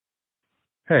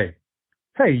Hey,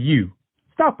 hey, you.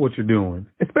 Stop what you're doing,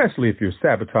 especially if you're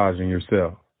sabotaging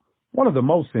yourself. One of the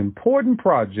most important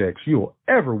projects you'll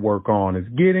ever work on is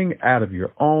getting out of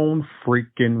your own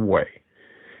freaking way.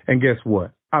 And guess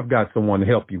what? I've got someone to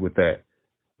help you with that.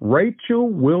 Rachel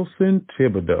Wilson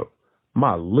Thibodeau,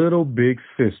 my little big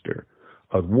sister,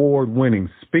 award-winning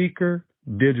speaker,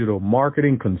 digital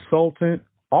marketing consultant,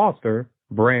 author,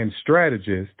 brand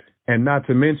strategist, and not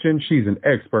to mention she's an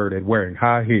expert at wearing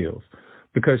high heels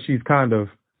because she's kind of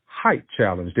height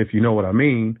challenged, if you know what I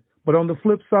mean. But on the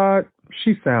flip side,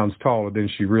 she sounds taller than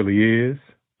she really is.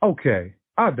 Okay,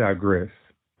 I digress.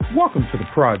 Welcome to the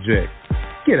project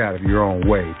Get Out of Your Own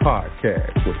Way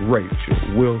podcast with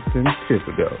Rachel Wilson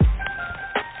Thibodeau.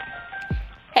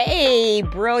 Hey,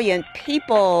 brilliant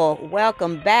people.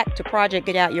 Welcome back to Project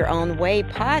Get Out Your Own Way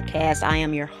podcast. I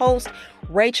am your host,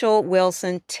 Rachel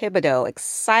Wilson Thibodeau.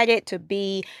 Excited to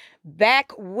be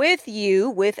back with you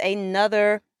with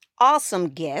another awesome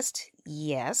guest.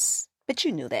 Yes, but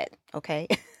you knew that, okay?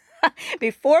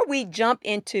 Before we jump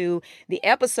into the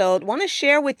episode, I want to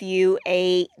share with you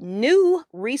a new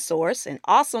resource, an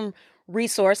awesome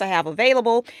resource I have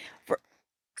available for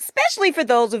especially for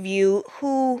those of you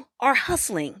who are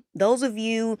hustling, those of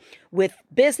you with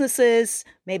businesses.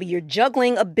 Maybe you're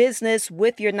juggling a business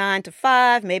with your 9 to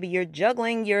 5. Maybe you're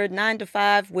juggling your 9 to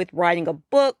 5 with writing a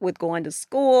book, with going to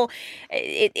school.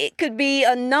 It could be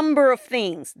a number of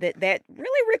things that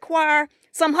really require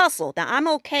some hustle. Now, I'm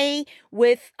okay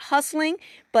with hustling,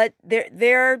 but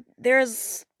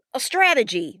there's a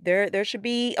strategy. There should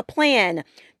be a plan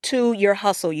to your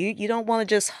hustle. You don't want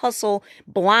to just hustle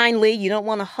blindly. You don't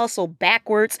want to hustle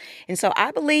backwards. And so I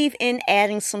believe in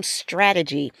adding some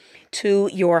strategy to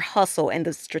your hustle, and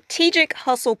the Strategic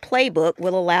Hustle Playbook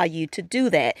will allow you to do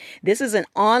that. This is an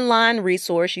online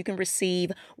resource you can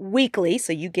receive weekly.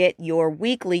 So you get your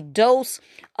weekly dose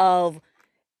of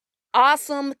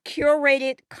awesome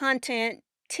curated content,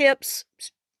 tips,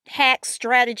 hacks,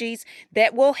 strategies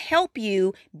that will help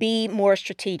you be more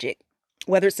strategic.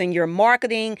 Whether it's in your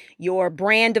marketing, your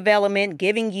brand development,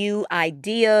 giving you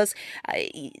ideas.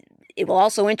 It will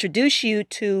also introduce you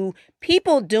to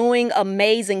people doing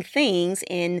amazing things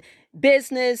in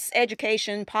business,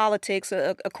 education, politics,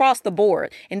 across the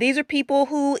board. And these are people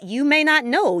who you may not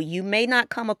know, you may not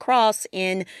come across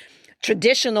in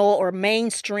traditional or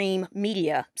mainstream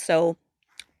media. So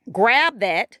grab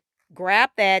that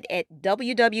at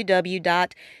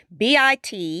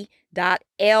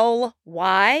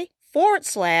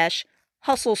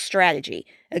www.bit.ly/hustle strategy.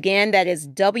 Again, that is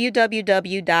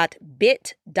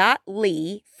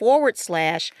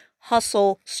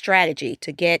www.bit.ly/hustle strategy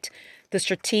to get the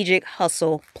Strategic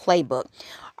Hustle Playbook.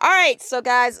 All right, so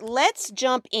guys, let's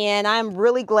jump in. I'm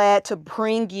really glad to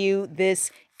bring you this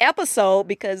episode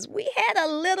because we had a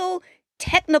little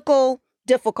technical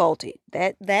difficulty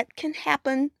that can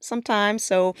happen sometimes.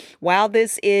 So while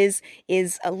this is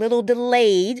a little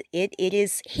delayed, it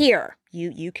is here.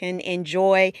 You can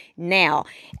enjoy now.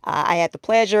 I had the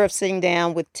pleasure of sitting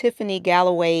down with Tiffany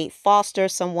Galloway Foster,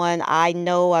 someone I've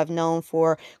known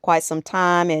for quite some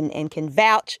time and can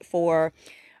vouch for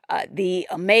the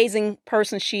amazing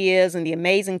person she is and the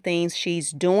amazing things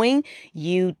she's doing.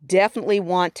 You definitely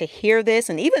want to hear this.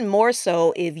 And even more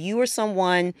so, if you are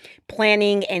someone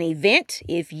planning an event,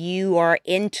 if you are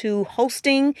into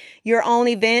hosting your own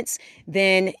events,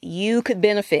 then you could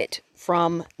benefit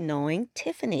from knowing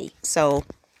Tiffany. So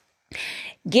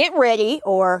get ready,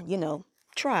 or,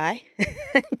 try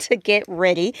to get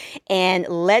ready, and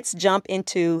let's jump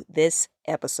into this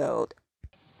episode.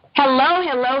 Hello,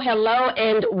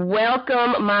 and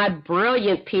welcome, my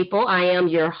brilliant people. I am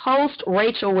your host,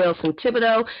 Rachel Wilson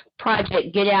Thibodeau,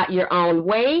 Project Get Out Your Own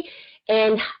Way,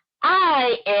 and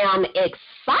I am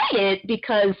excited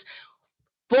because,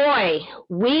 boy,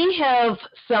 we have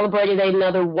celebrated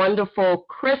another wonderful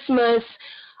Christmas.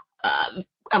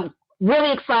 I'm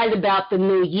really excited about the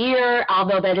new year,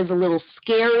 although that is a little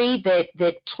scary that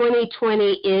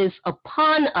 2020 is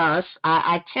upon us.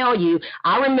 I tell you,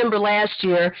 I remember last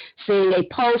year seeing a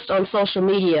post on social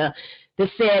media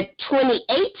that said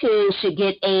 2018 should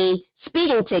get a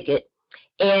speeding ticket.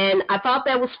 And I thought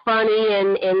that was funny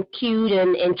and cute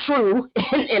and true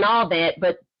and all that.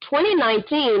 But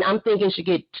 2019, I'm thinking should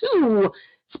get 2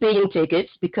 speeding tickets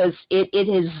because it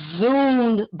has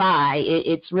zoomed by.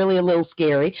 It's really a little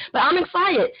scary. But I'm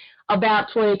excited about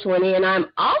 2020, and I'm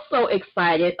also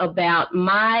excited about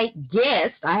my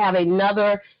guest. I have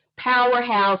another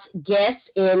powerhouse guest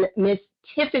in Miss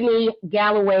Tiffany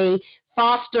Galloway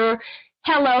Foster.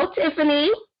 Hello,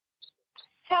 Tiffany.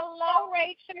 Hello,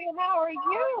 Rachel. How are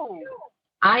you?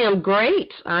 I am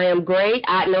great.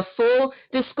 In a full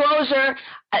disclosure,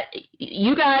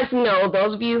 you guys know,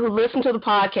 those of you who listen to the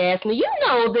podcast, you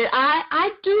know that I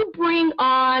do bring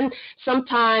on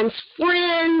sometimes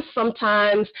friends,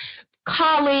 sometimes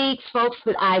colleagues, folks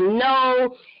that I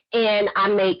know, and I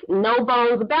make no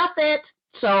bones about that.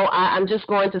 So I'm just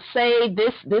going to say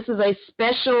this is a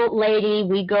special lady.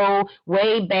 We go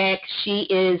way back. She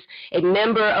is a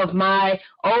member of my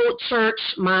old church,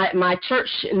 my church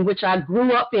in which I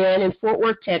grew up in Fort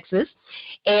Worth, Texas,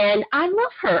 and I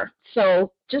love her.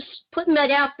 So just putting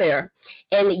that out there.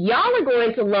 And y'all are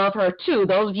going to love her too.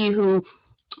 Those of you who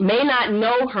may not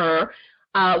know her,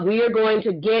 we are going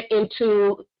to get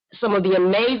into some of the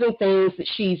amazing things that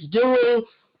she's doing,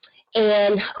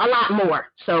 and a lot more.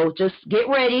 So just get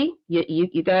ready.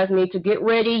 You guys need to get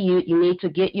ready. You need to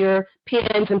get your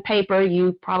pens and paper.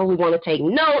 You probably want to take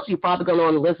notes. You're probably going to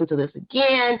want to listen to this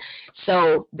again.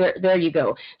 So there you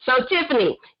go. So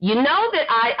Tiffany, you know that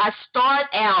I start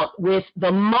out with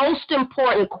the most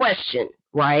important question,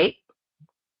 right?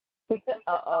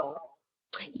 Uh-oh.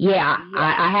 Yeah,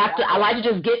 I like to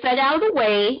just get that out of the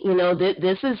way. You know,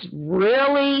 this is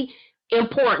really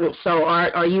important. So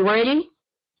are you ready?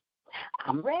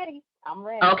 I'm ready.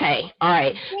 Okay, all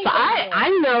right. So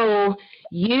I know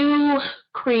you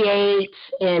create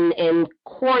and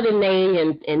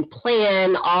coordinate and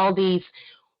plan all these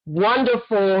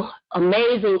wonderful,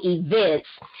 amazing events.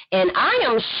 And I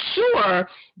am sure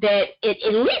that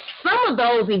at least some of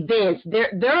those events,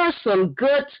 there are some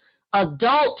good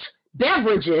adult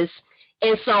beverages.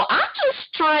 And so I'm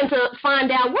just trying to find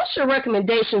out, what's your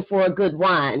recommendation for a good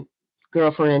wine,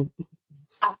 girlfriend?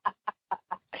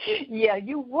 Yeah,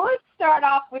 you would start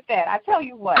off with that. I tell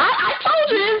you what. I told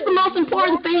you it's the most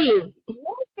important thing.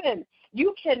 Listen,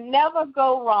 you can never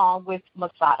go wrong with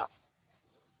Moscato.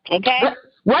 Okay?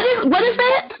 What is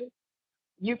that?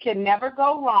 You can never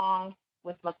go wrong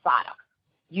with Moscato.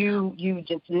 You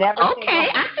just never. Okay,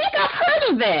 I think I've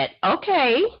heard of that.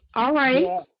 Okay, all right.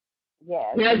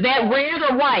 Yeah. Now, is that red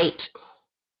or white?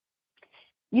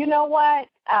 You know what?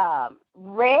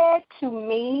 Red to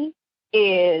me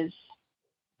is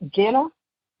dinner,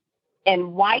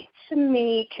 and white to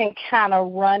me can kind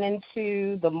of run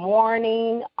into the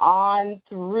morning on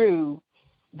through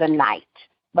the night.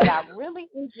 But I really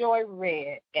enjoy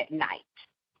red at night.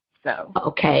 So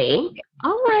okay,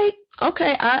 all right,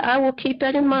 okay. I will keep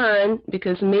that in mind,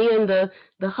 because me and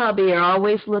the hubby are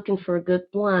always looking for a good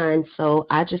wine. So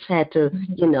I just had to,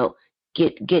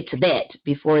 get to that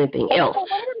before anything else.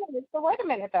 So wait a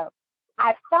minute though.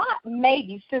 I thought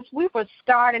maybe since we were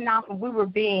starting off and we were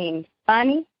being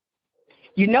funny,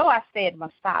 I said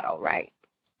Moscato, right?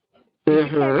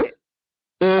 Mm-hmm.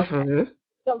 Mm-hmm.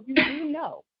 So you do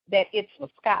know that it's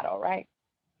Moscato, right?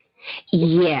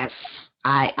 Yes,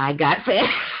 I got that.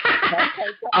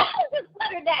 Okay, so I just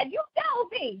wondered that. You know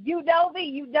me.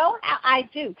 You know how I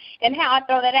do and how I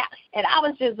throw that out. And I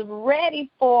was just ready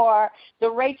for the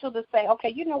Rachel to say, okay,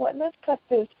 you know what, let's cut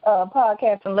this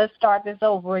podcast and let's start this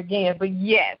over again. But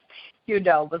yes,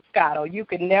 Moscato. You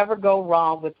could never go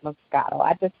wrong with Moscato.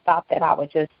 I just thought that I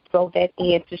would just throw that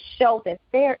in to show that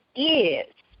there is,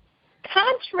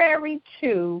 contrary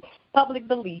to public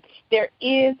belief, there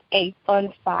is a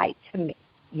fun side to me.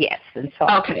 Yes, and so.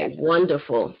 Okay,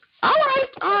 wonderful. All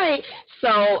right.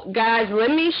 So, guys, let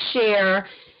me share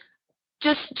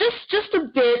just a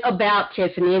bit about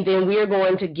Tiffany, and then we are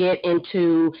going to get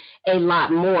into a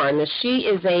lot more. Now, she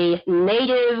is a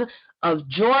native of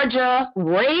Georgia,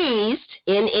 raised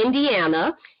in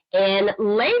Indiana, and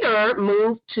later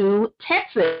moved to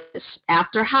Texas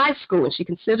after high school. And she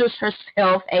considers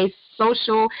herself a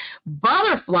social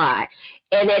butterfly.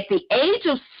 And at the age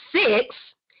of 6,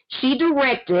 she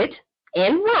directed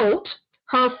and wrote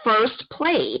her first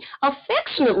play,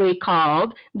 affectionately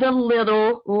called The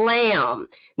Little Lamb.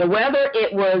 Now, whether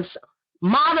it was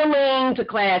modeling to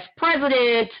class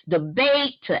president,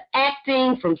 debate to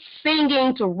acting, from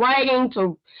singing to writing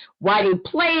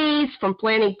plays, from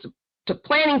planning to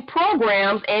planning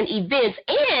programs and events,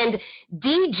 and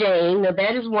DJing. Now,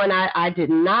 that is one I did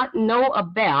not know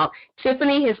about.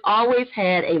 Tiffany has always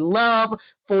had a love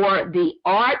for the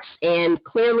arts and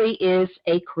clearly is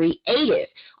a creative.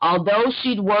 Although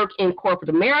she'd worked in corporate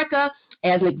America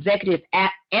as an executive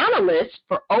analyst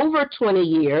for over 20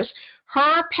 years,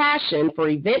 her passion for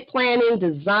event planning,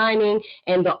 designing,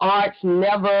 and the arts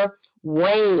never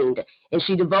waned, and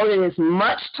she devoted as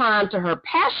much time to her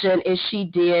passion as she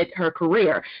did her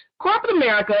career. Corporate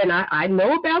America, and I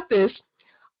know about this,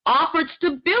 offered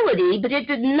stability, but it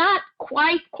did not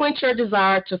quite quench her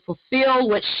desire to fulfill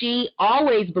what she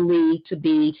always believed to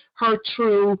be her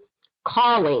true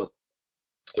calling.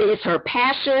 It is her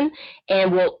passion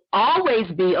and will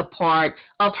always be a part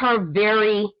of her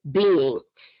very being.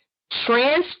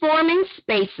 Transforming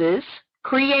spaces,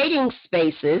 creating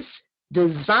spaces,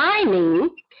 designing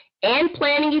and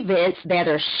planning events that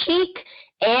are chic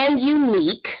and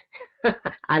unique.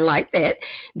 I like that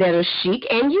are chic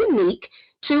and unique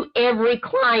to every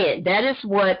client. That is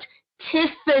what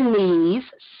Tiffany's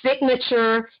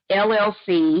Signature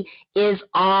LLC is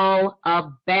all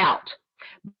about.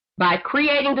 By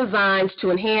creating designs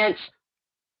to enhance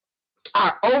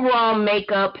our overall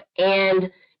makeup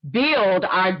and build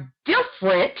our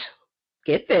different,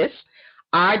 get this,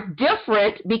 our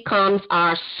different becomes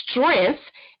our strength,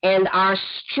 and our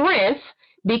strength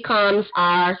becomes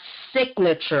our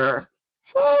signature.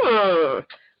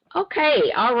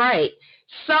 Okay, all right.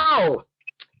 So,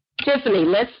 Tiffany,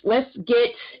 let's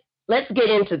get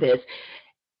into this.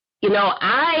 You know,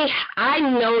 I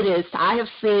noticed, I have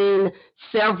seen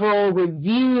several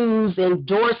reviews,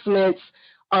 endorsements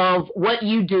of what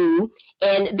you do,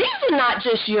 and these are not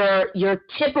just your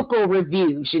typical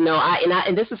reviews. You know,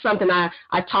 and this is something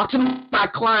I talk to my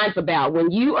clients about.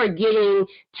 When you are getting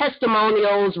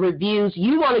testimonials, reviews,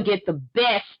 you want to get the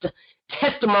best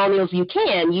testimonials you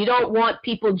can. You don't want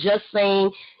people just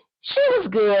saying, she was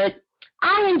good,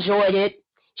 I enjoyed it,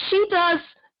 she does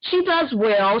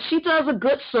well, she does a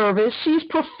good service, she's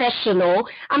professional.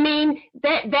 I mean,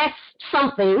 that's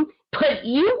something, but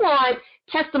you want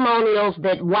testimonials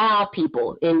that wow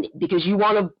people, and because you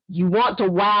want to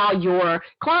wow your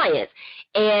clients.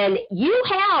 And you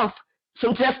have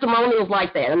some testimonials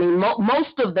like that. I mean,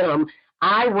 most of them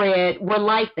I read were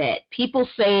like that. People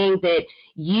saying that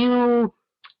you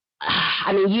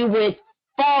went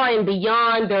far and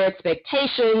beyond their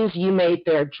expectations. You made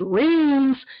their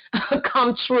dreams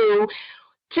come true.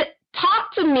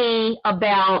 Talk to me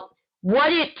about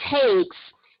what it takes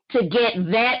to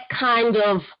get that kind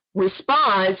of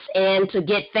response and to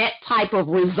get that type of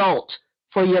result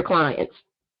for your clients.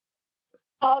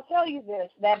 I'll tell you this,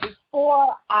 that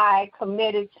before I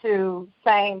committed to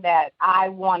saying that I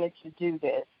wanted to do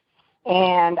this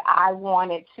and I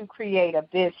wanted to create a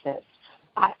business,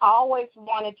 I always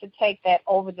wanted to take that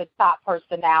over-the-top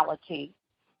personality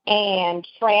and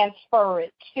transfer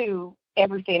it to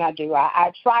everything I do.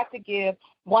 I try to give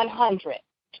 100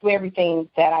 to everything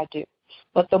that I do.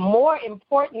 But the more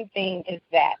important thing is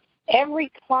that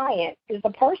every client is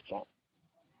a person.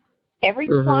 Every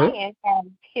client has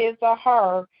his or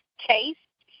her taste,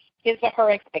 his or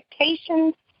her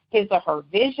expectations, his or her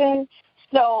vision.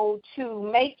 So to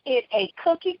make it a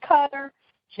cookie cutter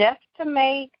just to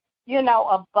make,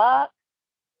 a buck,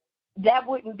 that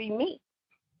wouldn't be me.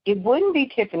 It wouldn't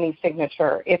be Tiffany's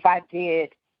Signature if I did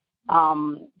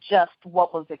just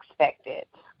what was expected.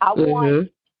 I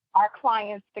want our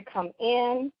clients to come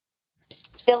in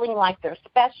feeling like they're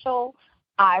special.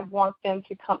 I want them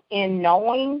to come in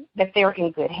knowing that they're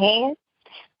in good hands.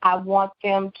 I want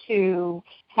them to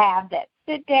have that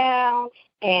sit down,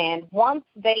 and once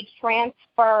they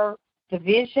transfer the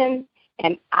vision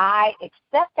and I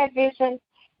accept that vision,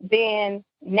 then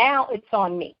now it's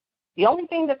on me. The only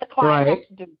thing that the client has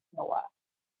to do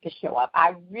is show up.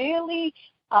 I really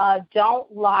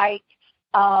don't like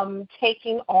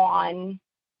taking on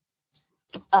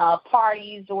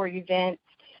parties or events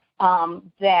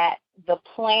that the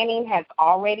planning has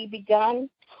already begun,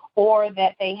 or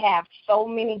that they have so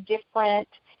many different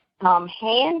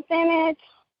hands in it.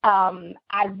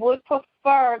 I would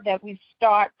prefer that we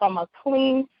start from a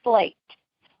clean slate.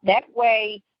 That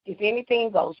way, if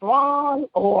anything goes wrong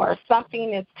or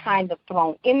something is kind of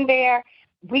thrown in there,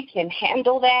 we can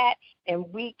handle that and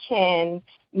we can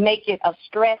make it a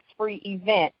stress-free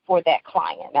event for that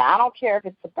client. Now, I don't care if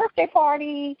it's a birthday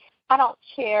party. I don't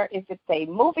care if it's a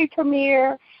movie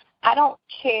premiere. I don't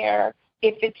care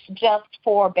if it's just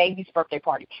for a baby's birthday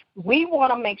party. We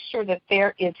want to make sure that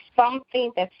there is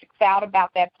something that sticks out about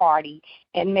that party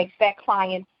and makes that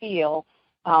client feel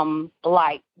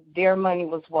like their money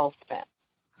was well spent.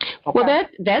 Okay. Well,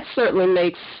 that certainly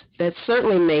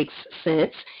makes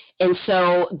sense. And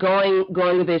so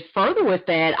going a bit further with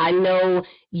that, I know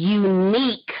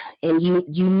unique and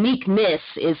uniqueness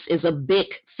is a big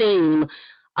theme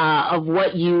of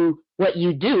what you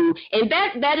do, and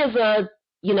that is a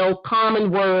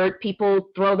common word. People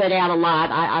throw that out a lot.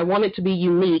 I want it to be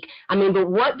unique. I mean, but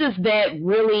what does that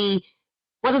really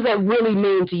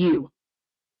mean to you?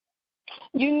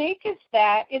 Unique is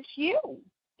that it's you.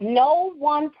 No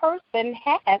one person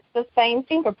has the same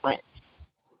fingerprints.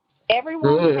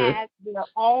 Everyone has their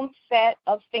own set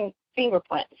of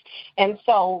fingerprints. And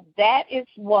so that is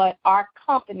what our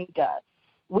company does.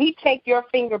 We take your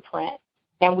fingerprint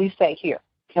and we say, here,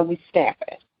 and we stamp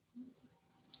it.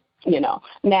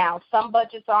 Now, some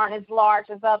budgets aren't as large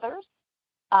as others,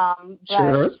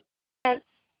 Sure.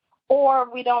 or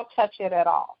we don't touch it at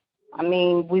all. I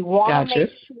mean, we want to make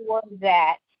sure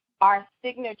that our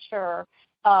signature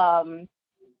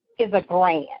is a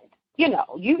brand.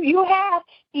 You have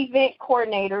event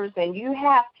coordinators and you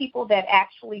have people that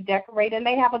actually decorate, and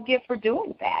they have a gift for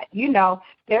doing that.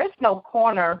 There's no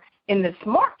corner in this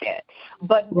market.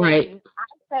 But when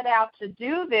I set out to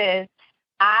do this,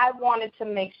 I wanted to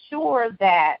make sure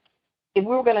that if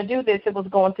we were going to do this, it was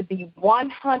going to be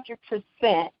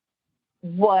 100%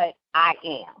 what I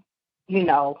am.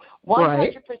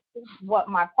 100% what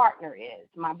my partner is.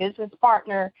 My business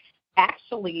partner,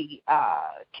 actually,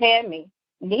 Tammy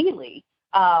Neely,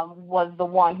 was the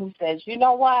one who says, you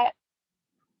know what,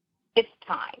 it's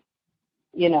time.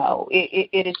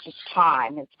 It is just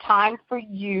time. It's time for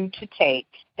you to take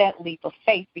that leap of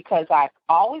faith, because I've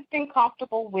always been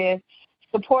comfortable with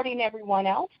supporting everyone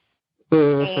else.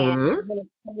 And when it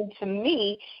came to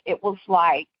me, it was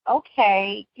like,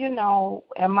 okay,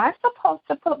 am I supposed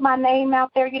to put my name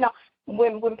out there?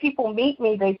 When people meet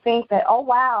me, they think that, oh,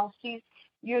 wow, she's,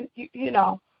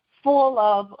 full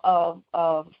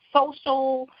of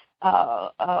social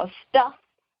stuff,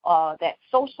 that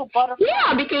social butterfly.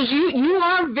 Yeah, because you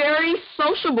are very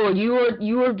sociable.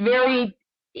 You are very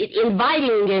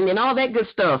inviting and all that good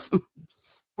stuff.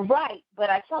 Right, but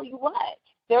I tell you what,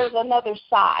 there's another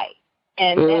side,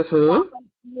 and that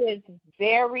is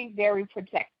very, very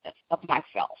protective of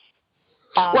myself.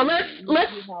 Well,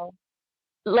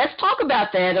 let's talk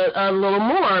about that a little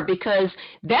more, because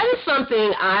that is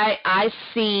something I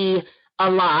see a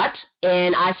lot,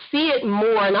 and I see it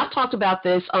more, and I've talked about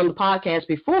this on the podcast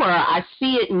before, I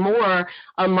see it more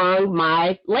among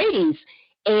my ladies,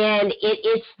 and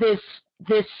it's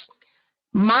this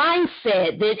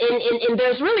mindset that, and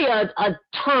there's really a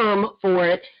term for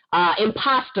it,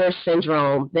 imposter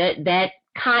syndrome, that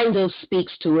kind of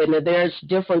speaks to it, and there's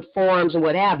different forms and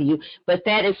what have you, but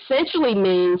that essentially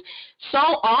means so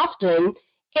often,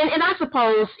 and I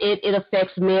suppose it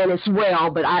affects men as well,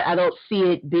 but I don't see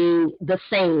it being the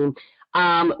same.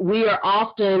 We are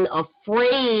often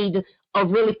afraid of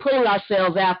really putting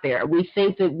ourselves out there. We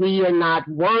think that we are not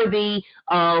worthy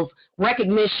of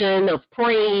recognition, of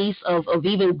praise, of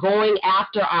even going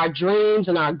after our dreams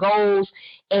and our goals,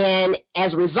 and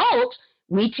as a result,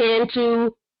 we tend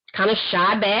to kind of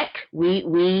shy back.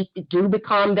 We do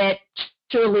become that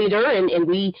cheerleader, and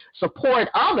we support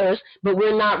others, but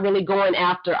we're not really going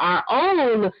after our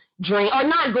own dream, or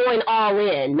not going all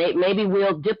in. Maybe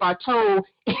we'll dip our toe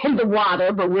in the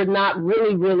water, but we're not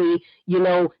really,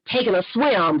 taking a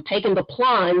swim, taking the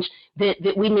plunge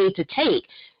that we need to take.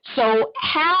 So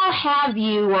how have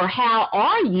you, or how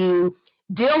are you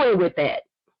dealing with that?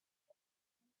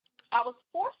 I was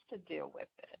forced to deal with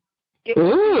it. It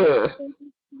was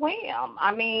swim.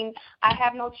 I mean, I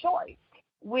have no choice.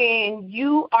 When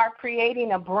you are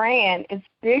creating a brand, it's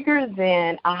bigger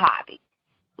than a hobby.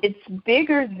 It's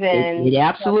bigger than... It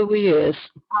absolutely is.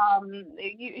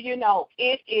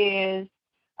 It is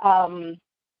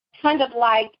kind of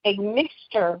like a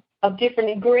mixture of different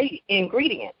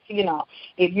ingredients.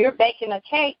 If you're baking a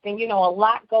cake, then, a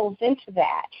lot goes into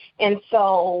that. And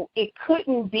so it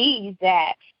couldn't be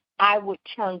that I would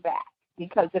turn back,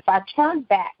 because if I turned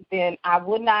back, then I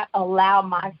would not allow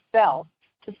myself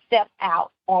to step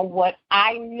out on what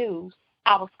I knew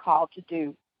I was called to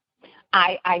do.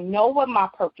 I know what my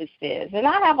purpose is, and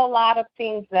I have a lot of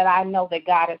things that I know that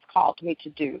God has called me to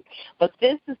do. But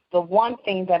this is the one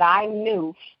thing that I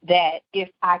knew that if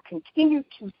I continued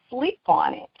to sleep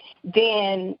on it,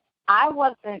 then I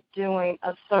wasn't doing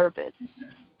a service.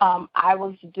 I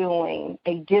was doing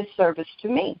a disservice to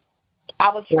me. I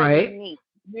was hurting me.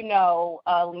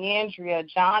 Leandria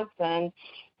Johnson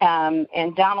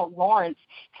and Donald Lawrence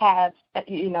have,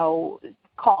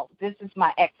 called This Is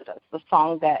My Exodus, the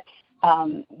song that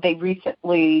they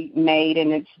recently made,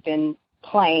 and it's been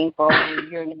playing for over a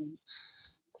year now.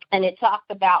 And it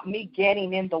talked about me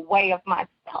getting in the way of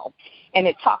myself, and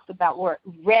it talks about where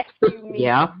rescue me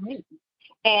from me.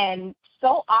 And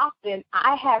so often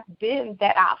I have been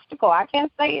that obstacle. I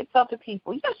can't say it's other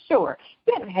people. Yeah, sure.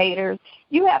 You have haters.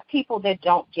 You have people that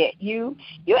don't get you.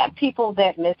 You have people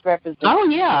that misrepresent. Oh,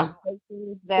 yeah.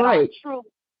 That aren't true.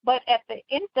 But at the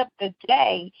end of the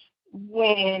day,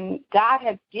 when God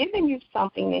has given you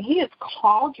something and He has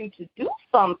called you to do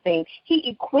something, He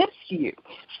equips you.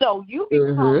 So you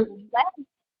become less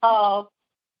of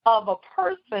a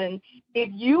person if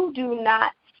you do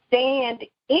not stand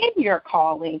in your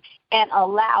calling and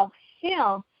allow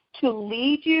Him to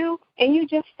lead you, and you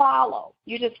just follow.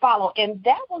 And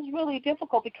that was really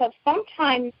difficult, because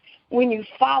sometimes when you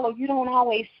follow, you don't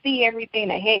always see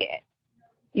everything ahead,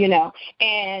 you know.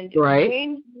 And Right.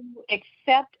 when you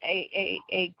accept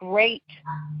a great,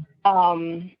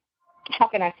 how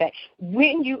can I say,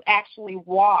 when you actually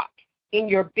walk in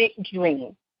your big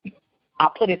dream, I'll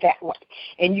put it that way,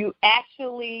 and you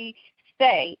actually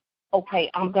say, okay,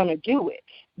 I'm going to do it,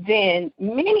 then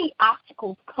many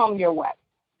obstacles come your way.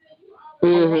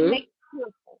 Mm-hmm. And they make you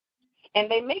fearful. And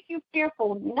they make you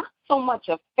fearful not so much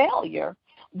of failure,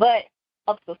 but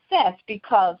of success,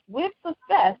 because with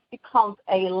success becomes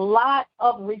a lot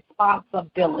of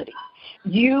responsibility.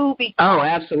 You become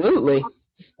absolutely.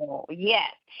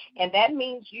 Yes. And that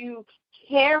means you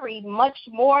carry much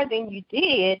more than you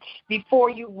did before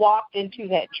you walked into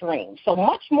that dream. So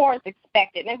much more is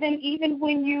expected. And then even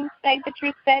when you say that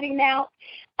you're setting out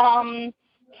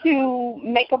to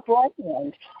make a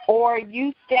brand or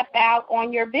you step out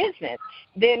on your business,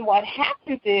 then what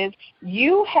happens is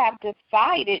you have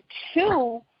decided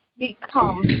to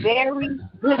become very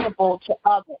visible to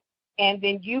others. And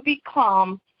then you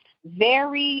become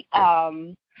very,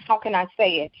 how can I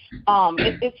say it?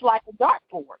 It's like a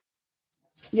dartboard.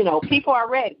 You know, people are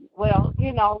ready. Well,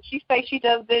 you know, she says she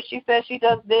does this. She says she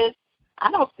does this.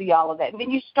 I don't see all of that. And then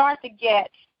you start to get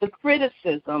the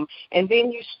criticism, and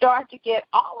then you start to get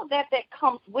all of that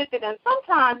comes with it. And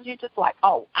sometimes you're just like,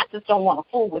 oh, I just don't want to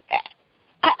fool with that.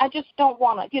 I just don't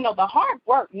want to, you know, the hard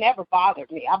work never bothered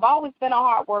me. I've always been a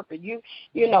hard worker. You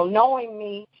know, knowing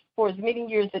me for as many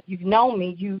years that you've known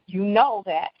me, you know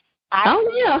that.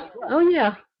 Oh,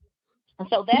 yeah. And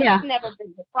so that's never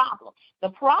been the problem. The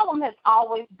problem has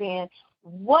always been,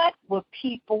 what would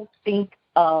people think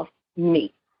of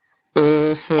me?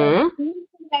 Mm-hmm. And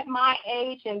at my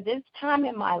age and this time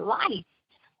in my life,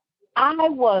 I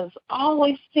was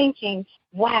always thinking,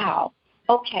 wow,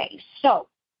 okay, so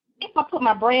if I put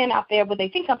my brand out there, would they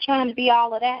think I'm trying to be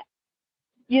all of that?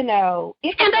 You know.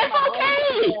 And that's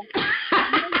okay.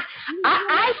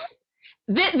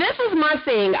 This is my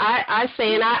thing. I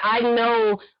say, and I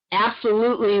know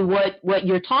absolutely what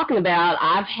you're talking about.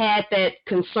 I've had that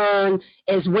concern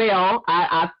as well.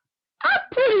 I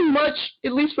pretty much,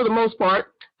 at least for the most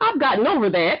part, I've gotten over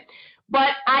that. But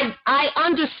I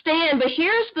understand. But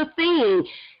here's the thing.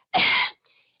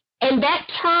 And that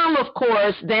term, of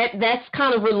course, that's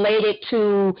kind of related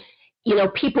to, you know,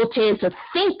 people tend to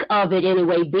think of it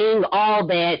anyway, being all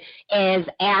that as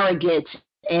arrogant,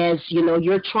 as, you know,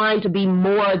 you're trying to be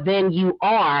more than you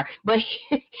are. But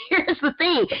here's the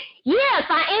thing. Yes,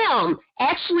 I am.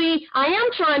 Actually, I am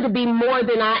trying to be more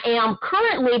than I am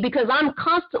currently, because I'm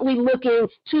constantly looking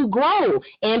to grow.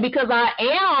 And because I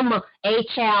am a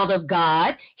child of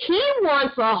God, He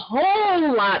wants a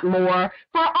whole lot more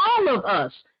for all of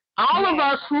us. All of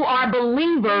us who are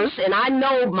believers, and I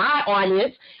know my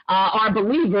audience are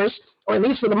believers, or at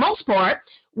least for the most part,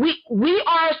 we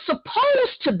are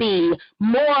supposed to be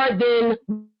more than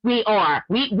we are.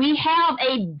 We have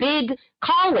a big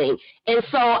calling. And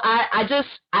so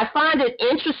I find it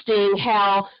interesting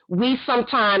how we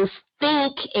sometimes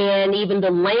think, and even the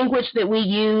language that we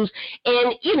use.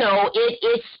 And, you know,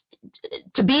 it's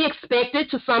to be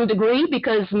expected to some degree,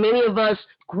 because many of us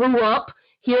grew up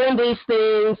hearing these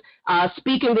things,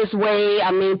 speaking this way,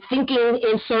 thinking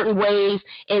in certain ways.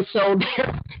 And so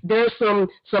there's some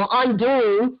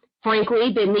undoing,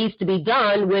 frankly, that needs to be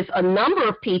done with a number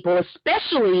of people,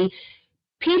 especially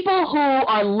people who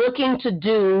are looking to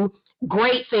do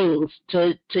great things.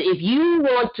 If you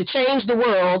want to change the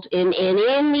world in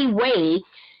any way,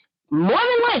 more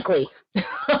than likely,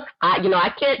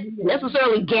 I can't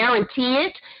necessarily guarantee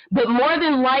it, but more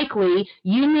than likely,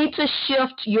 you need to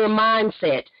shift your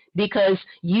mindset, because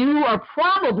you are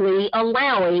probably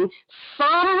allowing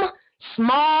some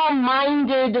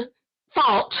small-minded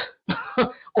thought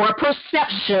or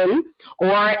perception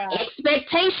or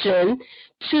expectation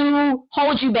to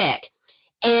hold you back.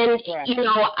 And,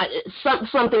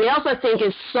 something else I think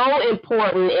is so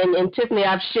important, and Tiffany,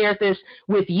 I've shared this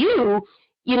with you.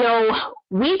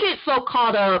 We get so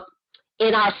caught up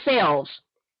in ourselves,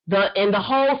 and the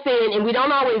whole thing, and we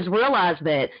don't always realize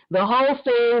that, the whole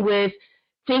thing with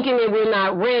thinking that we're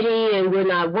not ready and we're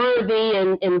not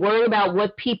worthy, and worrying about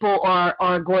what people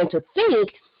are going to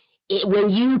think. When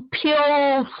you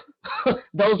peel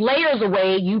those layers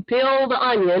away, you peel the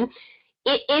onion,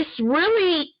 it's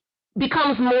really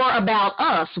becomes more about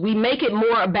us. We make it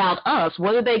more about us.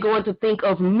 What are they going to think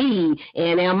of me?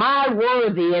 And am I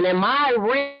worthy? And am I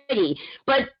ready?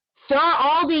 But there are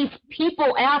all these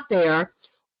people out there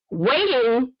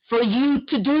waiting for you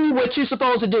to do what you're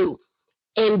supposed to do.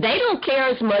 And they don't care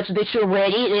as much that you're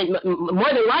ready. And more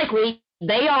than likely,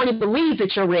 They already believe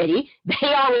that you're ready. They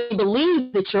already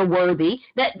believe that you're worthy.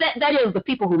 That is the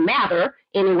people who matter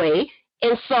anyway.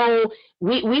 And so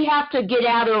we have to get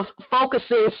out of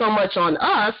focusing so much on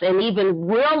us and even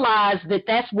realize that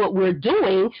that's what we're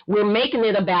doing. We're making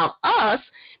it about us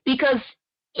because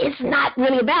it's not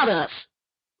really about us.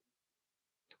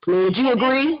 Would you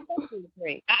agree? I totally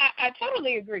agree. I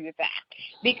totally agree with that,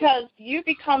 because you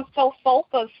become so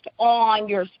focused on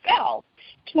yourself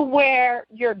to where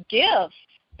your gifts,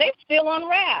 they're still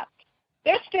unwrapped.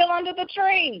 They're still under the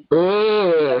tree.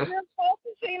 You're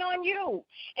focusing on you.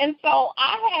 And so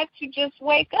I had to just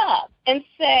wake up and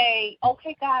say,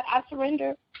 okay, God, I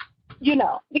surrender,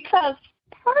 because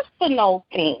personal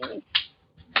things,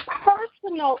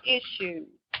 personal issues,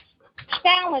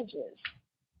 challenges,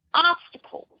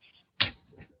 obstacles,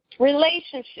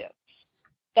 relationships,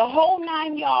 the whole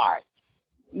 9 yards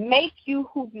make you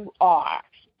who you are.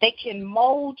 They can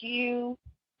mold you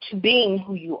to being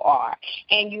who you are.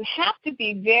 And you have to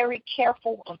be very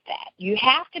careful of that. You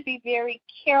have to be very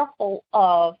careful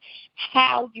of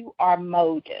how you are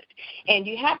molded. And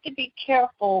you have to be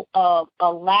careful of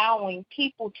allowing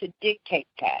people to dictate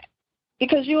that,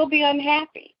 because you will be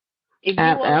unhappy if you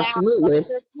allow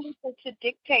other people to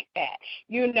dictate that.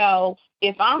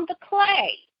 If I'm the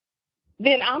clay,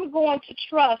 then I'm going to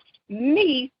trust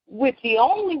me with the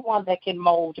only one that can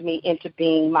mold me into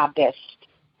being my best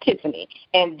Tiffany,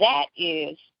 and that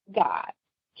is God.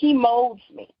 He molds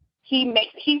me. He's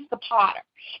the potter.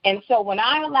 And so when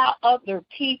I allow other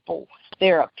people,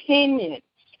 their opinions,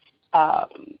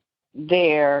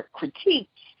 their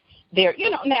critiques,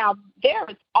 now there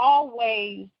is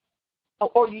always,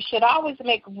 or you should always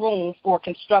make room for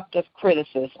constructive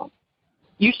criticism.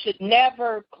 You should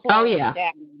never close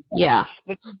down. Yeah.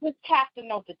 But you just have to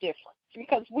know the difference,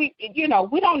 because we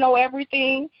don't know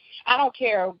everything. I don't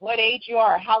care what age you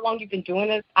are or how long you've been doing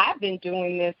this. I've been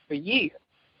doing this for years.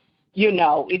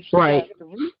 It's right. Just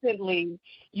recently,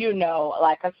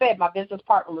 like I said, my business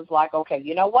partner was like, okay,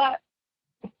 you know what?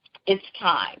 It's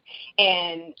time.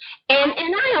 And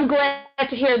I am glad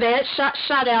to hear that.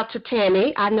 Shout out to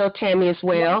Tammy. I know Tammy as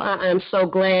well. I am so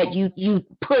glad you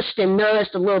pushed and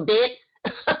nudged a little bit,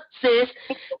 sis.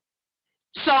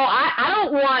 So I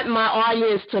don't want my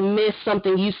audience to miss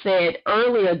something you said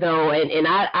earlier, though, and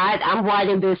I'm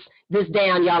writing this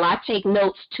down, y'all. I take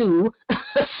notes, too,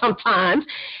 sometimes.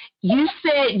 You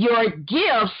said your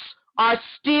gifts are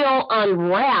still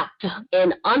unwrapped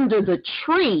and under the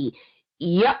tree.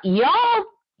 Y'all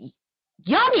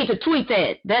need to tweet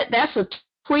that. That's a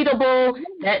tweetable.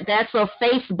 That's a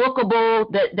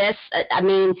Facebookable.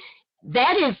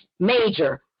 That is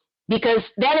major, because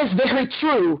that is very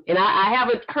true, and I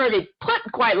haven't heard it put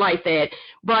quite like that.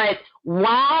 But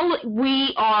while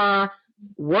we are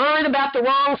worried about the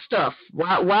wrong stuff,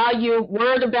 while you're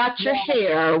worried about your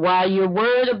hair, while you're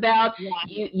worried about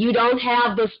you don't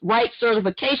have the right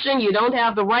certification, you don't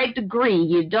have the right degree,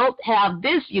 you don't have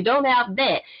this, you don't have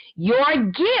that,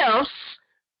 your gifts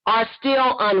are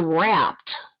still unwrapped.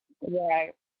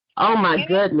 Right. Oh, my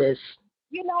goodness.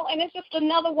 And it's just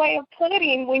another way of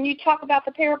putting, when you talk about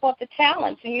the parable of the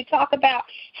talents, and you talk about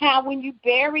how when you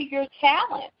bury your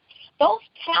talents, those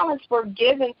talents were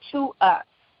given to us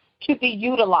to be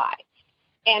utilized.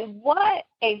 And what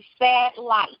a sad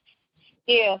life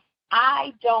if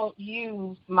I don't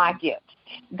use my gifts.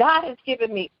 God has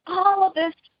given me all of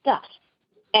this stuff,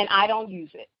 and I don't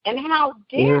use it. And how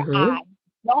dare I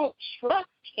don't trust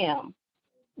him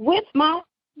with my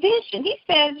vision? He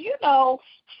says,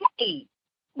 hey,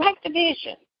 write the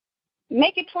vision.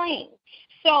 Make it plain.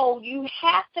 So you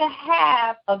have to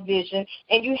have a vision,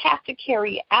 and you have to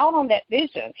carry out on that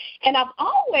vision. And I've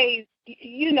always,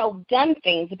 done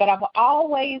things, but I've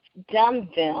always done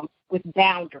them with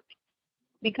boundaries,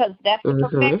 because that's the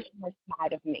perfectionist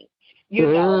side of me.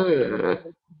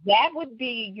 That would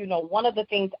be, one of the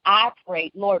things I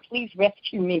prayed, Lord, please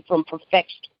rescue me from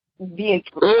being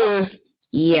perfectionist.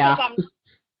 Yeah. Because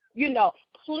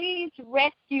please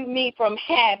rescue me from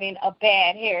having a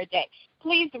bad hair day.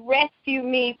 Please rescue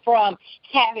me from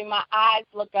having my eyes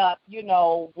look up.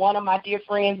 One of my dear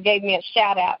friends gave me a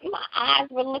shout out. My eyes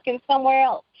were looking somewhere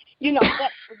else.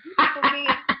 But for me,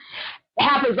 it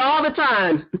happens all the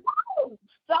time.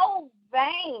 So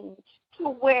vain to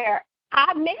where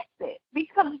I miss it,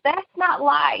 because that's not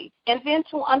life. And then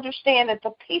to understand that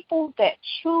the people that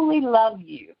truly love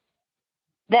you,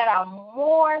 that are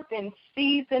more than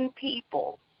seasoned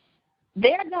people,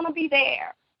 they're going to be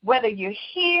there, whether you're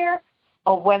here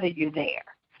or whether you're there,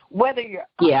 whether you're up,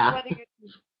 whether you're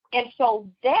And so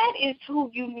that is who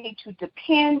you need to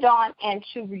depend on and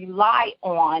to rely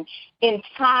on in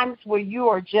times where you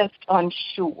are just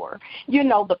unsure. You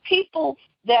know, the people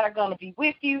that are going to be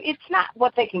with you, it's not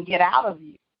what they can get out of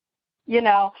you. You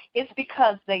know, it's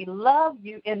because they love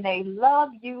you and they love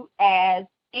you as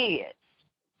is.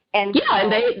 And yeah,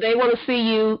 and they want to see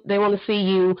you. They want to see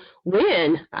you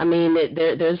win. I mean,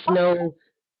 there's no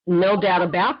doubt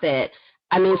about that.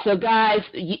 I mean, so guys,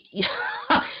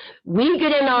 we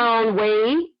get in our own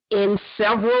way in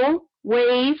several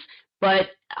ways,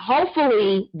 but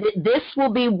hopefully this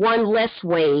will be one less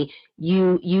way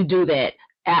you do that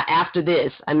after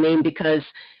this. I mean, because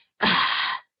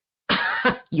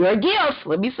your gifts,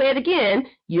 let me say it again,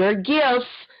 your gifts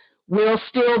will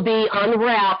still be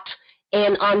unwrapped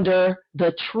and under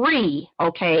the tree,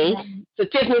 okay? Mm-hmm. So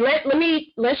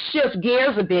Tiffany, let's shift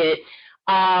gears a bit.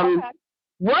 Okay.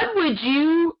 What would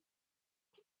you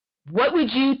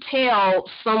tell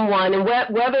someone, and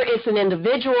whether it's an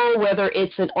individual, whether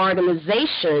it's an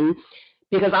organization,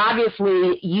 because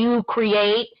obviously you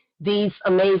create these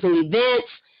amazing events,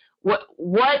 what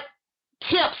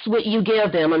tips would you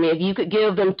give them? I mean, if you could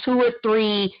give them 2 or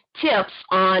 3 tips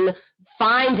on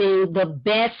finding the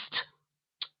best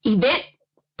event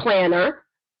planner,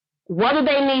 what do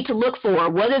they need to look for?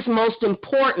 What is most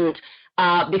important?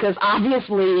 Because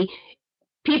obviously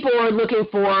people are looking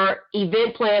for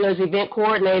event planners, event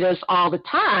coordinators all the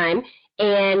time,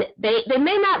 and they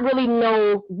may not really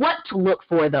know what to look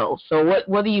for, though. So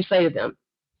what do you say to them?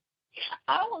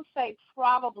 I will say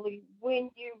probably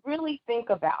when you really think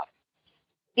about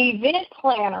it, event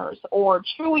planners or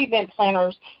true event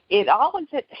planners, it always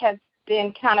has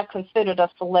been kind of considered a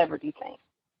celebrity thing.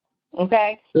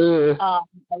 Okay? A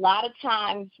lot of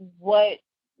times, what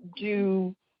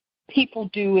do people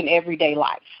do in everyday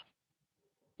life?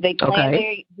 They plan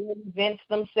their events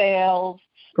themselves,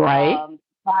 right?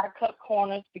 Try to cut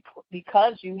corners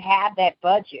because you have that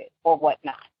budget or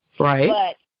whatnot. Right.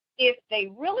 But if they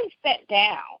really sat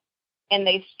down and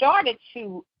they started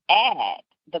to add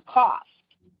the cost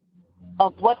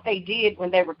of what they did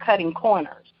when they were cutting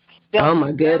corners, oh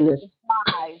my goodness,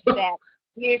 that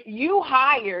if you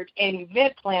hired an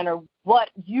event planner, what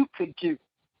you could do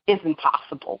is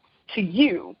impossible to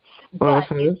you, but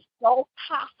it's so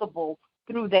possible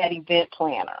through that event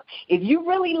planner. If you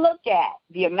really look at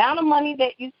the amount of money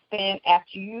that you spent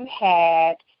after you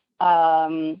had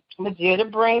Medea to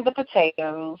bring the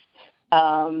potatoes,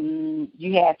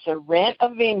 you had to rent a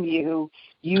venue,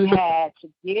 you had to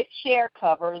get chair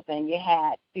covers, and you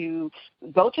had to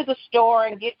go to the store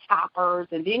and get toppers,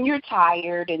 and then you're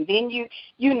tired, and then you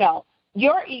know,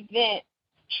 your event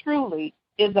truly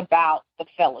is about the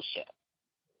fellowship.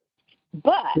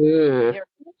 But there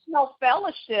is no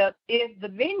fellowship if the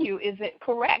venue isn't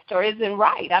correct or isn't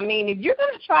right. I mean, if you're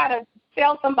going to try to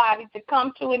tell somebody to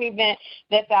come to an event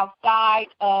that's outside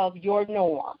of your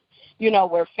norm, you know,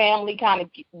 where family kind of,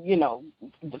 you know,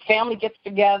 the family gets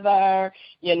together,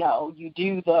 you know, you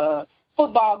do the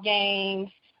football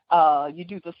games, you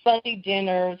do the Sunday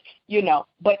dinners, you know.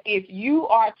 But if you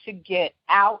are to get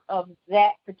out of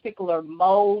that particular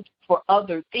mode for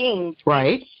other things,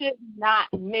 right, it should not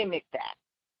mimic that.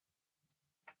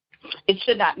 It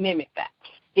should not mimic that.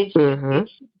 It should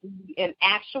be an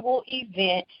actual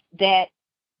event that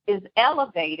is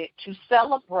elevated to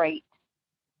celebrate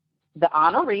the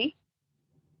honoree.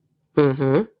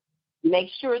 Make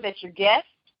sure that your guests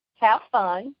have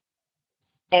fun,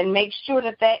 and make sure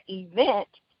that that event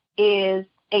is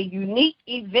a unique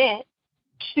event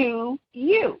to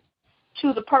you,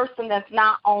 to the person that's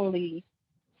not only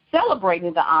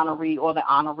celebrating the honoree or the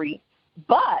honoree,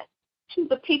 but to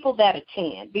the people that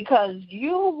attend, because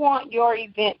you want your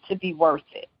event to be worth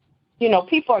it. You know,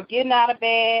 people are getting out of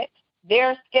bed,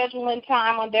 they're scheduling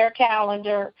time on their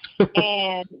calendar,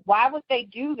 and why would they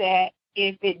do that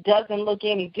if it doesn't look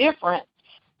any different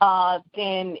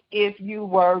than if you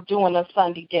were doing a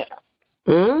Sunday dinner?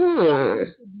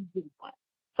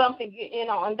 Something, you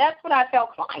know, and that's what I tell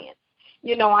clients.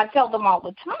 You know, I tell them all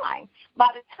the time, by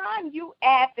the time you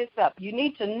add this up, you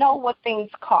need to know what things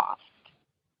cost.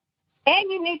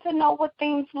 And you need to know what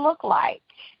things look like.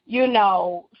 You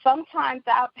know, sometimes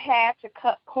I've had to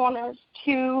cut corners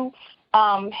to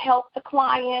help the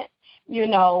client, you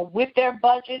know, with their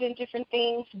budget and different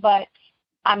things. But,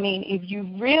 I mean, if you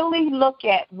really look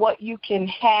at what you can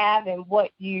have and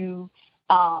what you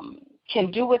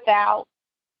can do without,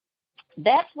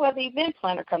 that's where the event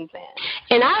planner comes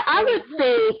in. And I would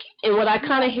think, and what I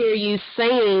kind of hear you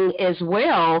saying as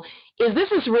well,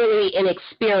 this is really an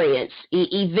experience.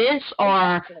 Events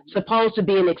are supposed to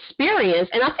be an experience,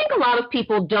 and I think a lot of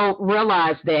people don't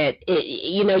realize that.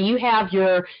 You have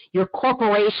your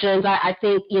corporations. I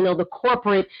think the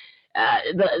corporate.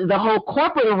 The whole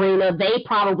corporate arena, they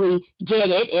probably get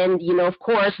it, and of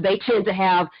course they tend to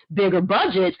have bigger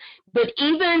budgets. But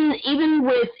even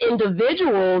with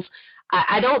individuals,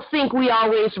 I don't think we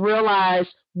always realize,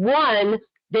 one,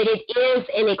 that it is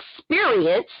an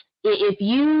experience.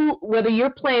 Whether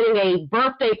you're planning a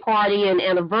birthday party, an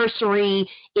anniversary,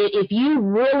 if you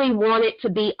really want it to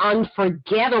be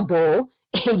unforgettable,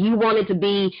 and you want it to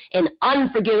be an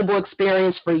unforgettable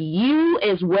experience for you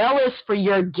as well as for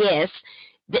your guests,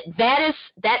 that's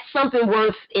something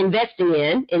worth investing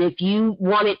in. And if you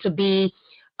want it to be,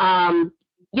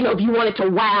 if you want it to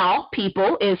wow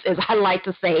people, as I like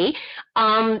to say,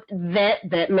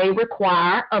 that may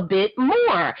require a bit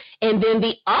more. And then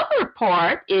the other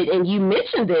part, and you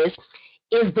mentioned this,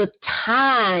 is the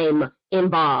time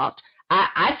involved.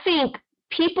 I think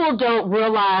people don't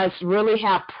realize really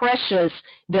how precious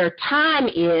their time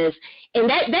is, and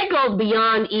that goes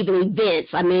beyond even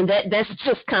events. I mean, that's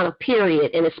just kind of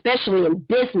period, and especially in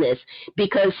business,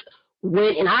 because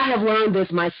and I have learned this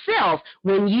myself,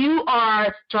 when you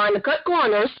are trying to cut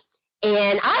corners,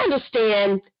 and I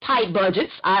understand tight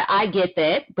budgets, I get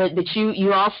that, but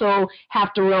you also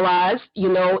have to realize,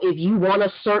 if you want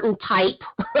a certain type,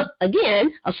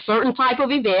 again, a certain type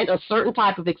of event, a certain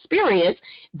type of experience,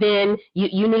 then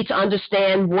you need to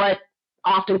understand what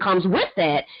often comes with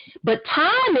that. But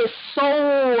time is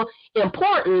so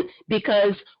important,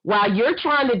 because while you're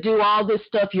trying to do all this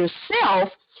stuff yourself,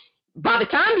 by the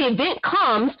time the event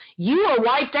comes, you are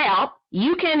wiped out.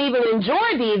 You can't even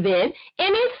enjoy the event,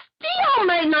 and it still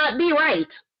may not be right.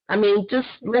 I mean, just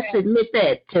let's admit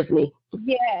that, Tiffany.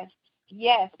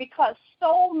 Yes, because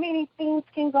so many things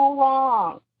can go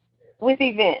wrong with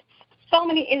events. So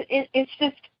many, it's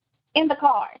just in the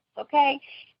cards, okay?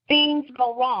 Things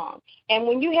go wrong. And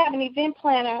when you have an event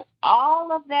planner,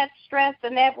 all of that stress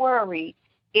and that worry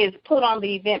is put on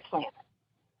the event planner.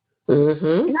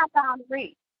 Mm-hmm. Not the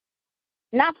honoree,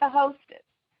 not the hostess.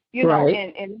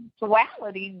 Right. In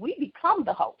actuality, we become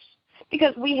the host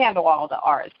because we handle all the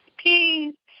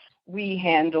RSVPs, we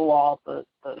handle all the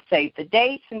save the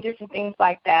dates and different things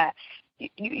like that.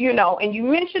 And you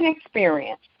mentioned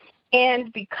experience.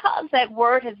 And because that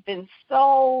word has been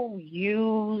so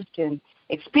used and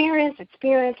experience,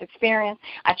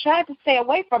 I tried to stay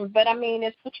away from it, but I mean,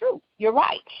 it's the truth. You're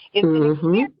right. It's an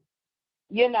experience.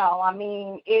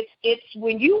 It's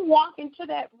when you walk into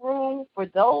that room for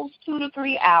those 2 to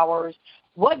 3 hours,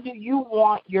 what do you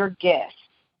want your guests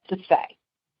to say?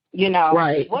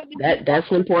 Right. That's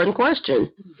an important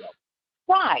question.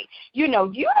 Right. You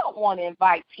don't want to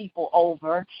invite people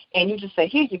over and you just say,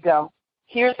 here you go.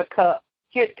 Here's a cup.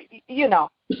 Here, get it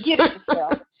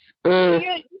yourself. You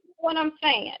know what I'm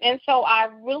saying? And so I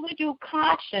really do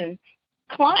caution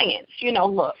clients,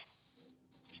 look,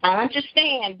 I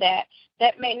understand that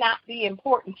may not be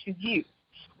important to you.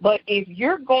 But if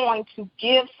you're going to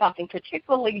give something,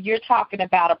 particularly you're talking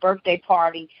about a birthday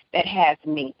party that has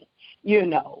meaning,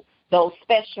 those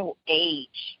special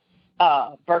age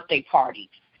birthday parties.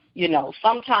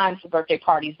 Sometimes the birthday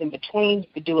parties in between you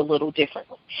could do a little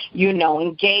differently.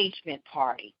 Engagement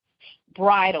party,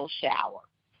 bridal shower,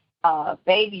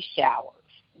 baby showers,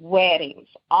 weddings.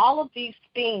 All of these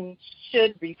things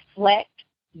should reflect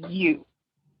you.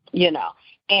 And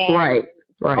right.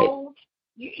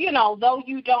 Though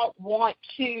you don't want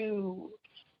to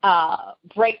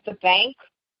break the bank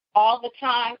all the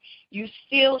time, you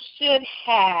still should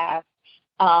have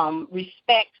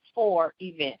respect for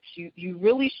events. You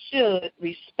really should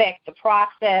respect the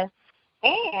process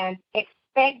and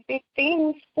expect big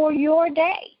things for your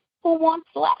day. Who wants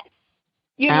less?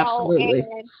 Absolutely.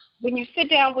 And when you sit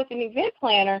down with an event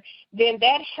planner, then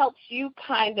that helps you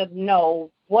kind of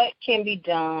know what can be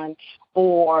done.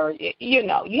 Or,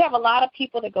 you have a lot of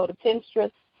people that go to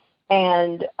Pinterest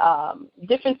and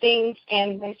different things,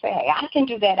 and they say, hey, I can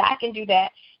do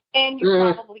that. And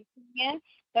you probably can.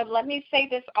 But let me say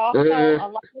this also, a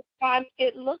lot of times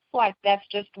it looks like that's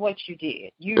just what you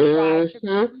did. You tried to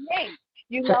create.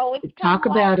 It's talk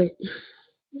about it.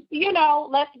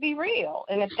 Let's be real.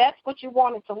 And if that's what you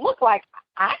want it to look like,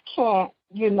 I can't,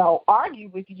 argue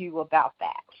with you about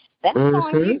that. That's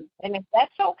on you. And if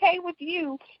that's okay with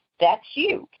you, that's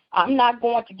you. I'm not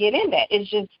going to get in that. It's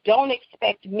just don't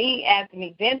expect me as an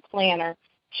event planner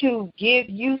to give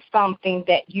you something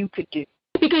that you could do.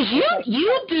 Because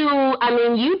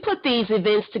you put these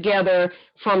events together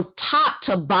from top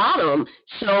to bottom.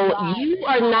 So you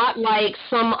are not like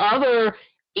some other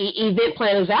event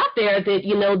planners out there that,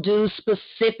 do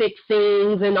specific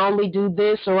things and only do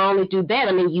this or only do that.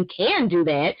 I mean, you can do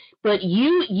that, but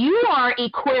you are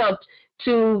equipped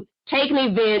to take an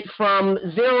event from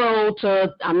 0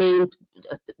 to,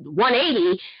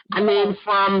 180. I mean,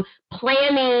 from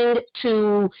planning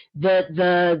to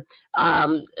the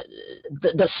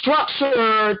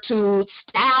structure to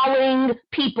styling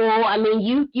people. I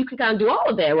mean, you can kind of do all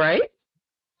of that, right?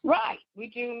 Right. We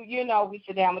do, we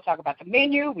sit down, we talk about the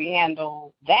menu, we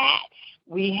handle that,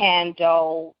 we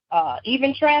handle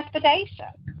even transportation,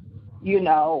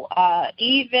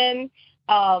 even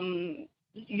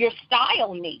your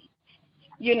style needs.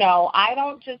 I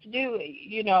don't just do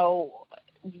it,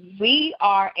 we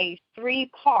are a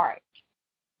 3-part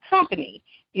company.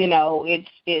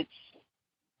 It's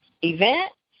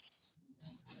events,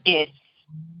 it's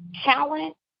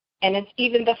talent, and it's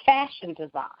even the fashion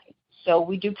design. So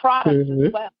we do products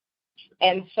as well.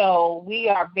 And so we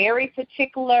are very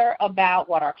particular about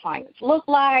what our clients look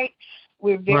like.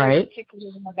 We're very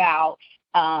particular about,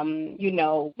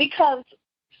 because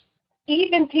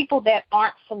even people that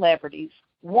aren't celebrities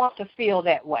want to feel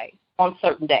that way on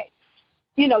certain days.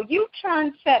 You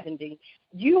turn 70,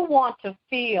 you want to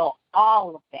feel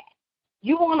all of that.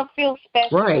 You want to feel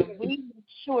special. Right. We make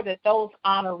sure that those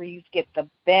honorees get the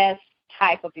best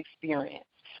type of experience.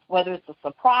 Whether it's a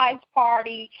surprise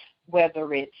party,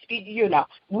 whether it's, we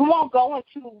won't go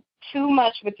into too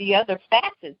much with the other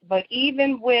facets, but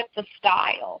even with the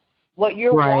style, what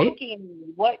you're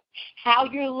walking, how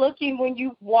you're looking when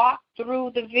you walk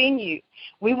through the venue.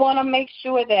 We want to make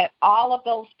sure that all of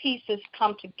those pieces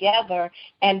come together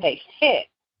and they fit,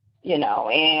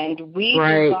 and we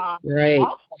design.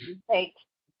 Also, we take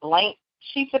blank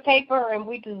sheets of paper and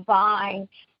we design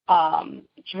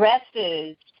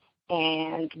dresses,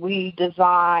 and we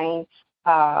design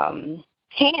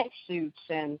pantsuits,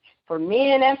 and for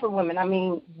men and for women. I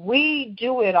mean, we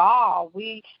do it all.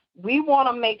 We want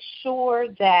to make sure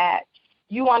that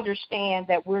you understand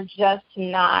that we're just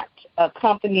not a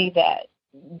company that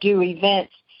do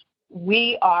events.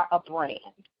 We are a brand.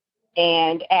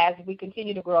 And as we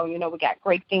continue to grow, we got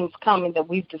great things coming that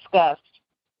we've discussed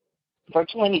for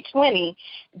 2020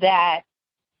 that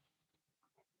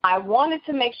I wanted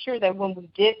to make sure that when we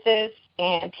did this,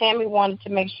 and Tammy wanted to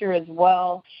make sure as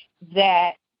well,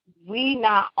 that we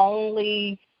not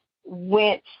only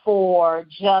went for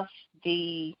just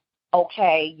the,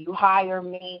 okay, you hire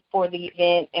me for the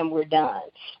event and we're done,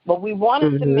 but we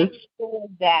wanted to make sure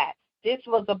that this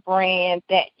was a brand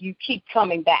that you keep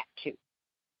coming back to.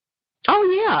 Oh,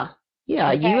 yeah.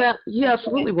 Yeah, okay. You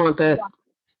absolutely want that.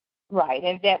 Right,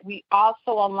 and that we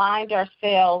also aligned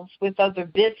ourselves with other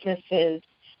businesses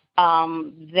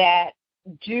that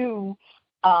do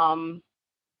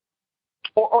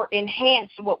or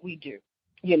enhance what we do.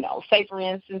 Say, for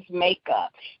instance,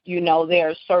 makeup. There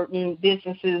are certain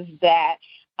businesses that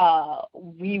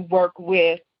we work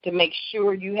with to make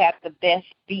sure you have the best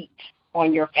beat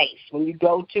on your face. When you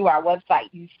go to our website,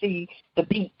 you see the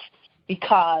beat,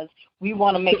 because we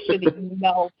want to make sure that you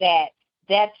know that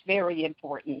that's very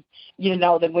important.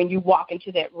 That when you walk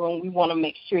into that room, we want to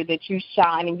make sure that you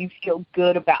shine and you feel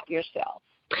good about yourself.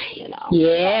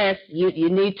 Yes, you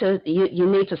need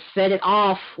to set it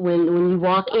off when you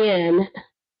walk in.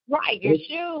 Right, your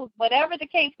shoes, whatever the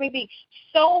case may be.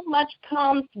 So much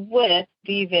comes with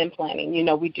the event planning.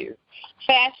 We do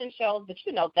fashion shows, but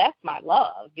that's my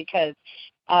love, because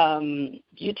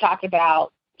you talk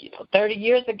about 30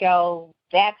 years ago.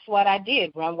 That's what I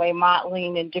did, runway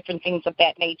modeling and different things of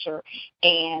that nature,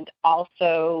 and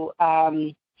also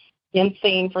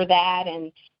emceeing for that,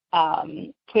 and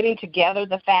putting together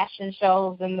the fashion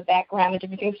shows in the background and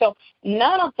different things. So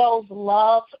none of those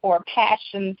loves or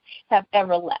passions have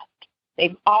ever left.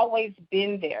 They've always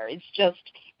been there. It's just,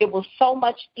 it was so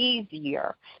much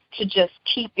easier to just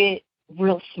keep it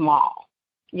real small,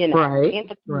 in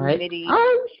the community.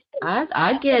 Right.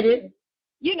 I get it.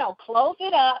 Close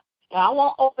it up. I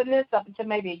won't open this up until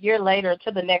maybe a year later,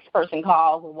 till the next person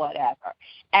calls or whatever,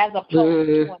 as opposed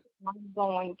to an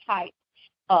ongoing type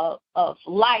of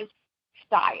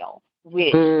lifestyle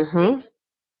with and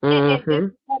this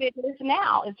is what it is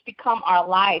now. It's become our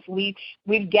life. We've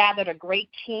gathered a great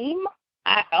team.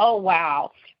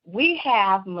 Wow. We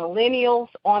have millennials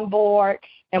on board,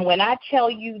 and when I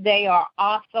tell you they are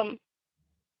awesome,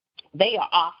 they are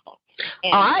awesome.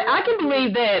 I can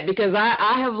believe that, because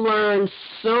I have learned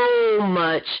so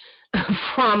much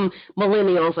from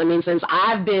millennials. I mean, since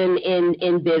I've been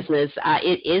in business,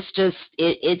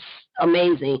 it's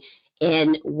amazing.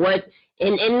 And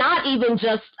not even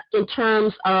just in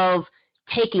terms of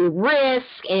taking risk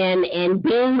and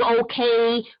being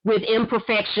okay with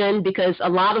imperfection, because a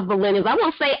lot of millennials, I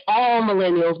won't say all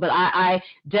millennials, but I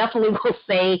definitely will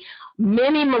say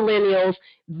many millennials,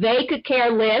 they could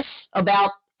care less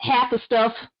about half the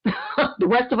stuff the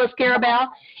rest of us care about.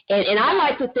 And I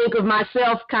like to think of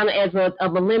myself kind of as a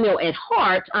millennial at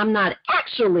heart. I'm not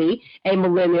actually a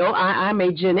millennial. I'm a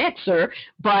Gen Xer,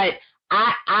 but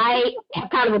I have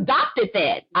kind of adopted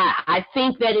that. I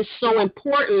think that it's so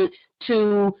important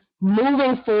to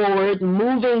moving forward,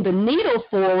 moving the needle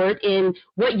forward in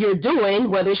what you're doing,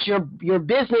 whether it's your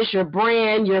business, your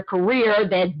brand, your career,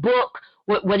 that book,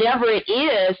 whatever it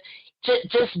is,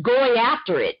 just going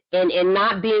after it and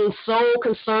not being so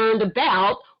concerned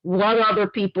about what other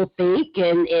people think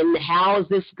and how is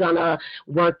this going to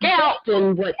work out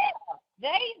and what.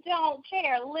 They don't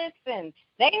care. Listen,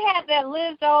 they have that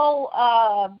Lizzo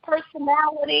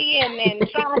personality, and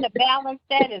trying to balance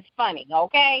that is funny,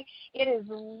 okay? It is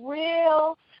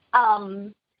real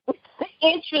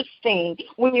interesting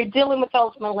when you're dealing with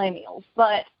those millennials.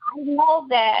 But I know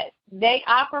that they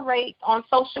operate on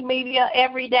social media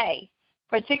every day,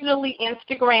 particularly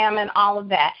Instagram and all of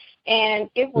that. And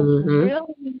it was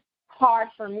really hard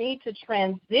for me to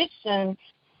transition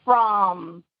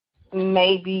from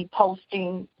maybe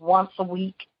posting once a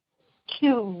week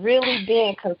to really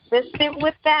being consistent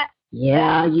with that.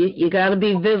 Yeah, you got to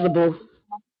be visible.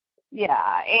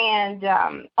 Yeah, and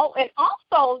and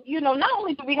also, not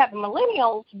only do we have the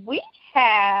millennials, we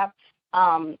have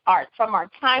from our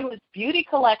Timeless Beauty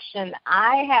collection,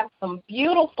 I have some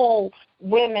beautiful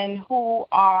women who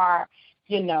are,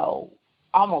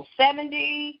 almost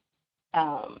 70,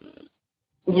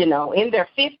 in their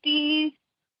 50s,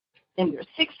 in their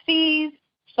 60s.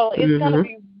 So it's going to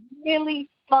be really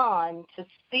fun to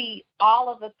see all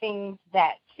of the things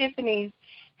that Tiffany's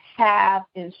have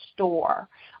in store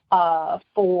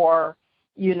for,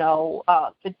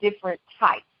 the different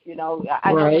types. I know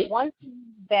one thing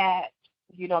that,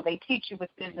 they teach you with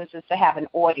business is to have an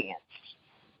audience.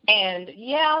 And,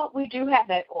 yeah, we do have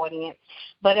that audience.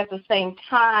 But at the same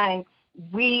time,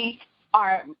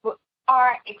 our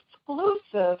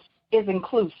exclusive is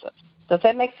inclusive. Does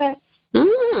that make sense?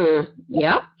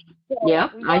 Yeah. So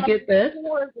I get that.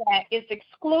 That it's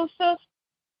exclusive,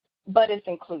 but it's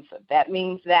inclusive. That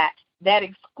means that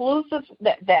exclusive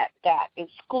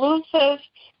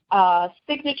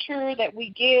signature that we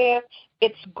give,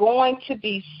 it's going to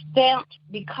be stamped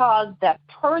because the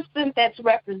person that's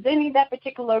representing that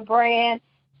particular brand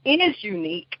is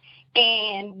unique,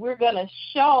 and we're going to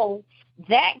show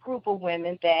that group of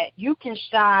women that you can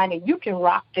shine and you can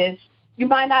rock this. You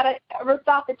might not have ever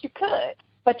thought that you could,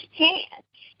 but you can.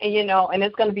 And, and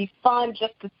it's going to be fun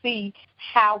just to see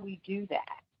how we do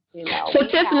that. So,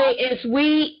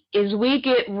 Tiffany, as we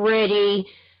get ready,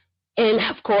 and,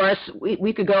 of course,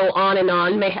 we could go on and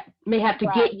on, may have to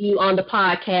get you on the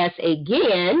podcast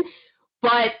again,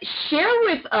 but share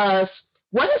with us,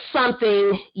 what is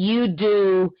something you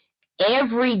do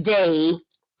every day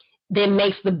that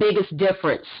makes the biggest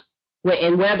difference?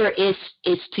 And whether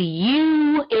it's to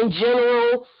you in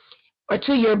general or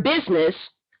to your business,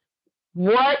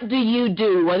 what do you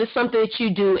do? What is something that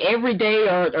you do every day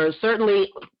or certainly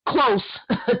close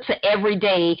to every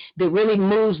day that really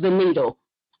moves the needle?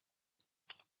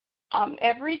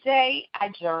 Every day I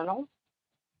journal.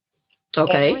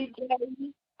 Okay. Every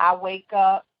day I wake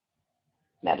up,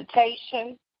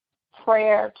 meditation,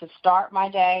 prayer to start my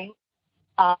day.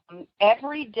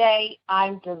 Every day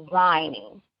I'm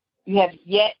designing. You have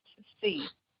yet to see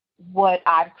what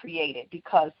I've created,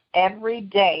 because every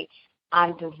day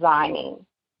I'm designing,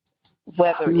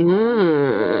 whether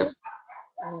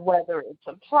it's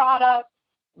a product,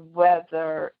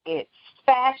 whether it's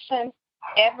fashion.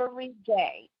 Every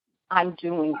day I'm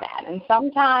doing that. And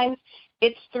sometimes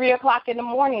it's 3 o'clock in the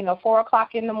morning or 4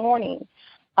 o'clock in the morning.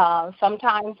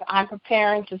 Sometimes I'm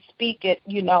preparing to speak at,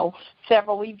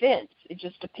 several events. It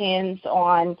just depends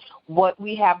on what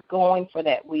we have going for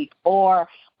that week, or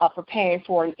preparing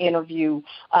for an interview.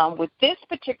 With this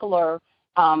particular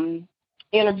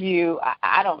interview,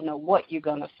 I don't know what you're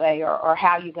going to say or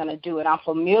how you're going to do it. I'm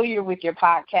familiar with your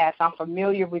podcast. I'm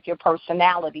familiar with your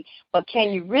personality. But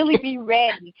can you really be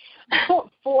ready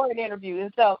for an interview?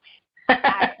 And so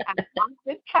I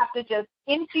just have to just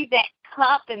empty that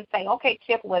cup and say, okay,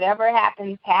 Tip, whatever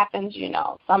happens, happens.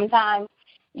 Sometimes,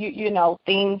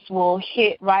 things will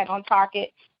hit right on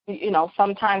target.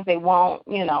 Sometimes they won't.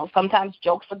 Sometimes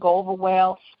jokes will go over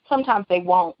well. Sometimes they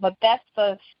won't. But that's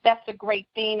the great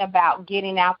thing about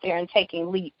getting out there and taking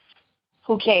leaps.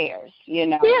 Who cares?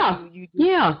 Yeah.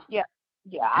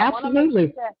 I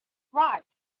Absolutely. Right.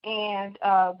 And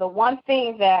the one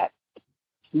thing that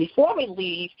before we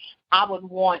leave, I would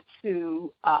want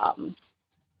to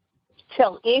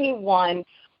tell anyone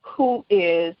who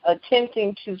is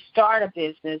attempting to start a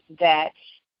business that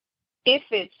if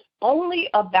it's only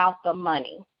about the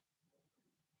money,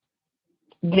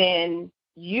 then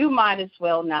you might as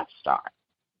well not start.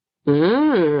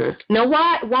 Now,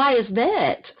 why is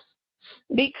that?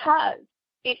 Because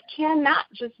it cannot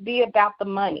just be about the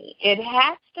money. It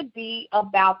has to be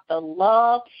about the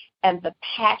love and the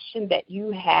passion that you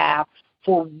have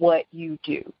for what you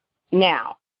do.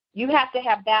 Now, you have to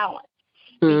have balance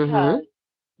because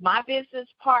my business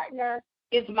partner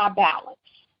is my balance.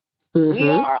 We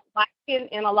are like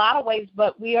in a lot of ways,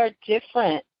 but we are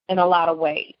different in a lot of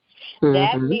ways.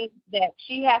 That means that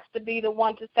she has to be the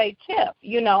one to say, Tip,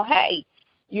 hey,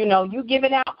 you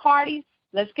giving out parties?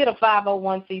 Let's get a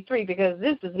 501c3 because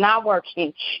this is not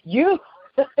working. You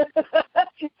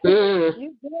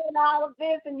doing all of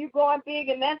this and you going big,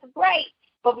 and that's great,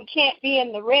 but we can't be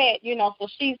in the red, so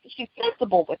she's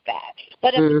sensible with that.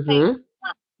 But at the same time,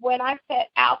 when I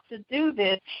set out to do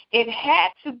this, it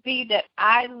had to be that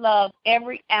I love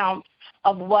every ounce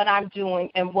of what I'm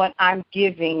doing and what I'm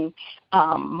giving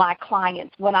my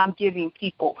clients, what I'm giving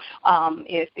people.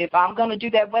 If I'm going to do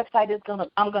that website,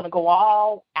 I'm going to go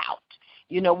all out.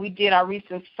 We did our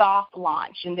recent soft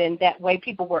launch, and then that way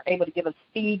people were able to give us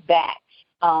feedback.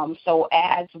 So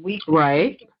as we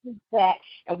feedback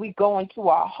and we go into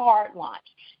our hard launch,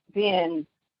 then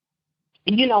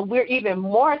we're even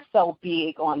more so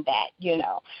big on that.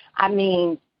 I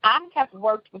mean, I have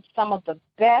worked with some of the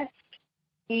best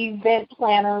event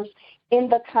planners in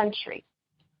the country.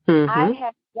 I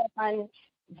have done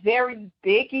very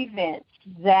big events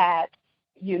that,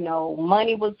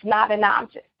 money was not an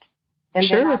object. And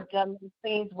then I've done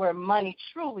things where money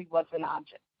truly was an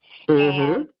object.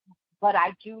 But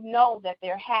I do know that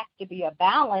there has to be a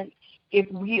balance if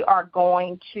we are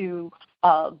going to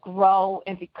grow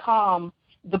and become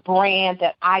the brand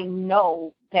that I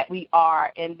know that we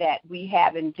are and that we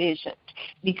have envisioned.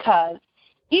 Because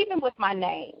even with my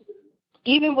name,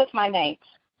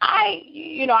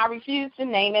 I refuse to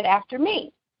name it after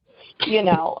me. And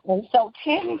so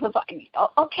Tim was like,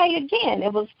 okay, again,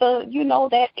 it was the,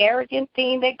 that arrogant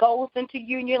thing that goes into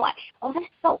you, and you're like, oh, that's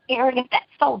so arrogant, that's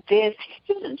so this,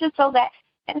 just so that.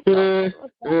 And so,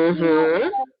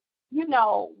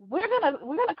 we're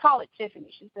gonna call it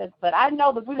Tiffany. She says, but I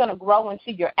know that we're gonna grow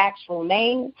into your actual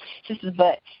name. She says,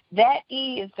 but that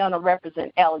E is gonna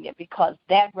represent elegant because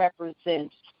that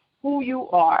represents who you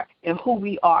are and who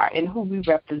we are and who we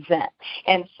represent.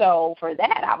 And so for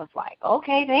that, I was like,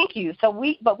 okay, thank you.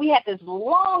 But we had this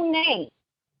long name,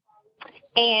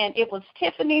 and it was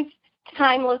Tiffany's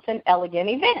Timeless and Elegant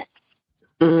Events.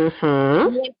 It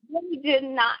really did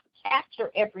not capture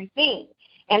everything.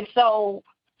 And so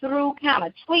through kind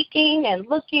of tweaking and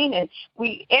looking, and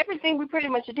everything we pretty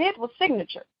much did was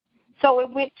signature. So it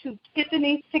went to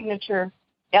Tiffany's Signature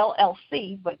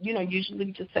LLC, but usually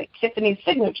we just say Tiffany's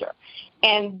Signature,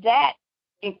 and that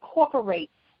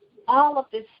incorporates all of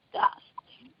this stuff.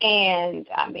 And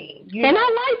I mean, I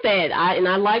like that.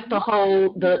 I like the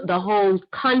whole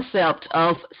concept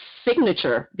of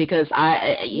signature because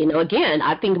again,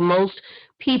 I think most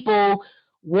people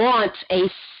want a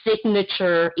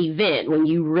signature event when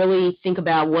you really think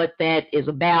about what that is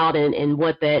about and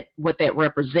what that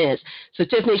represents. So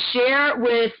Tiffany, share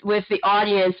with the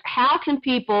audience, how can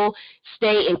people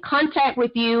stay in contact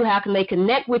with you? How can they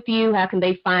connect with you? How can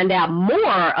they find out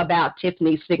more about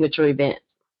Tiffany's signature events?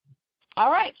 All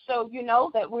right. So you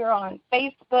know that we're on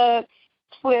Facebook,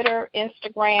 Twitter,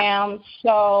 Instagram.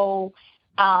 So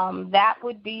that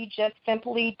would be just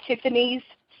simply Tiffany's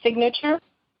Signature.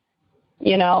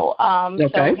 So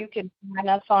you can find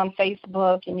us on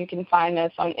Facebook, and you can find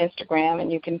us on Instagram,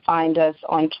 and you can find us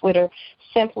on Twitter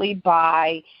simply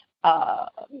by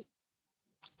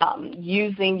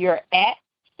using your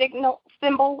symbol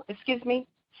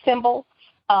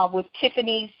with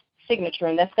Tiffany's Signature,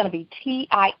 and that's going to be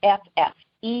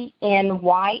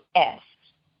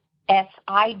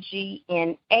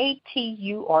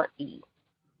TIFFENYSSIGNATURE.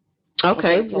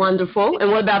 Okay, wonderful. And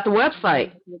what about the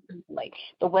website?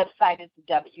 The website is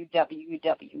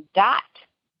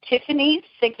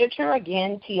www.tiffanysignature,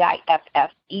 again,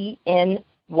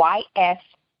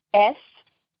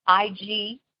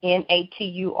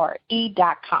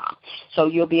 TIFFENYSSIGNATURE.com. So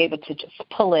you'll be able to just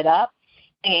pull it up,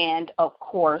 and of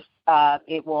course,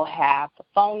 it will have the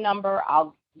phone number.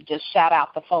 I'll just shout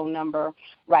out the phone number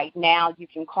right now. You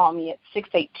can call me at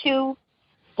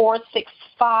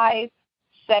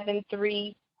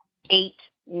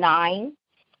 682-465-7389,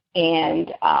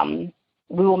 and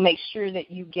we will make sure that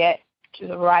you get to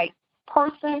the right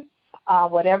person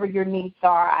whatever your needs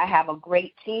are. I have a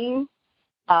great team.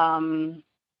 I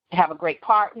have a great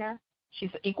partner.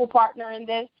 She's an equal partner in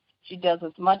this. She does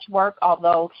as much work,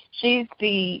 although she's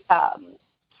the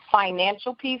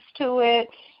financial piece to it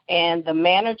and the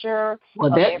manager.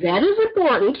 Well, that is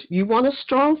important. You want a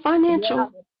strong financial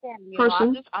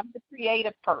person. I'm the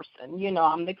creative person.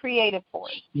 I'm the creative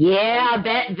force. Yeah,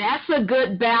 that's a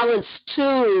good balance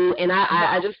too. And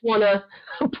I just want to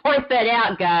point that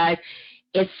out, guys,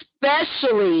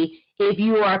 especially if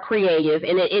you are creative.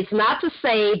 And it's not to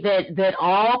say that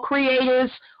all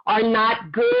creatives are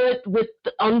not good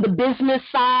on the business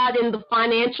side and the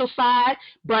financial side,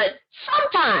 but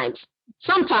sometimes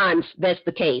that's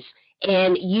the case.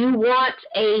 And you want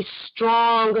a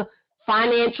strong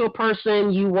financial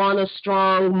person, you want a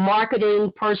strong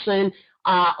marketing person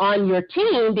on your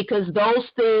team, because those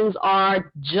things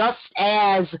are just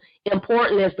as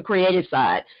important as the creative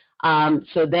side.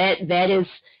 So that is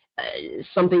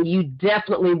something you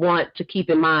definitely want to keep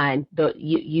in mind.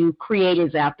 You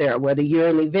creatives out there, whether you're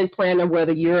an event planner,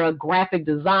 whether you're a graphic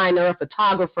designer, a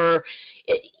photographer,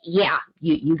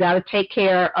 you got to take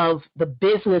care of the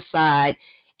business side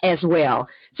as well.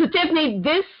 So Tiffany,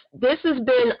 this has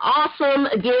been awesome.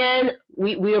 Again,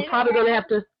 we are probably going to have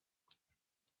to.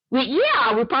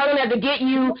 We're probably going to have to get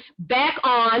you back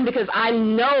on, because I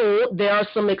know there are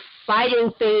some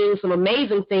exciting things, some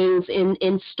amazing things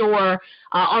in store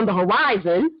on the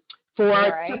horizon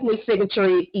for Tiffany's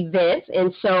signature events.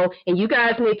 And you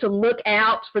guys need to look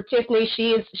out for Tiffany.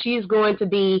 She's going to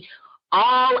be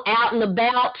all out and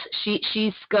about.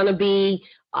 She's going to be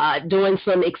doing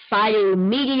some exciting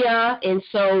media, and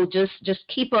so just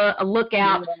keep a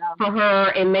lookout for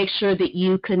her and make sure that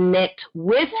you connect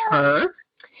with her.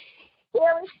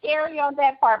 Very scary on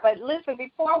that part, but listen,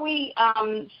 before we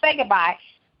say goodbye,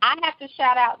 I have to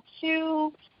shout out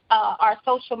to our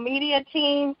social media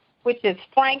team, which is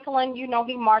Franklin. He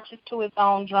marches to his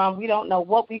own drum. We don't know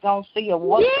what we're going to see or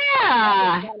what.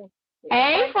 Yeah.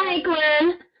 Hey,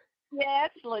 Franklin. Yes,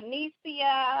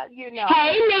 Lanicia,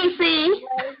 Hey, Niecy.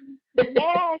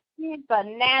 Yes, she's a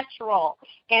natural.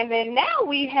 And then now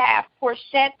we have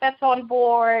Porchette that's on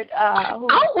board.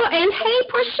 And hey,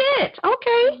 Porchette.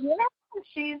 Okay. Yeah,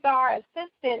 she's our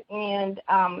assistant, and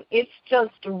it's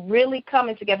just really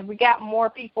coming together. We got more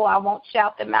people. I won't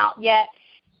shout them out yet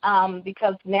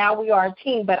because now we are a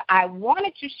team. But I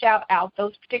wanted to shout out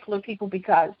those particular people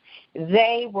because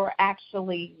they were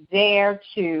actually there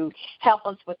to help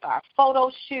us with our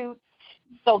photo shoot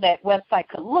so that website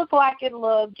could look like it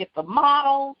looked, get the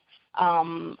models,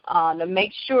 to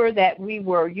make sure that we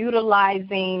were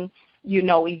utilizing,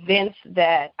 events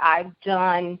that I've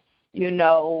done,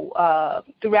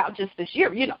 throughout just this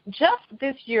year, just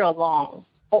this year alone,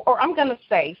 or I'm going to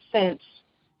say since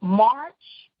March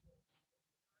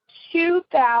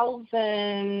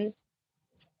 2018.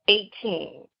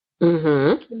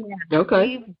 Mm-hmm.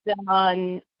 Okay. We've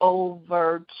done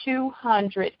over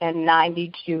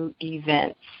 292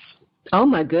 events. Oh,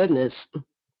 my goodness.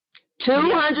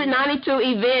 292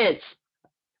 events.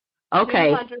 Okay.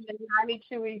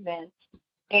 292 events.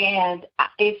 And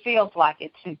it feels like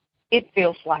it, too. It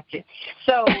feels like it.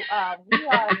 So we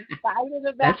are excited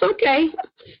about That's okay.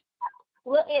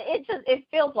 Well, it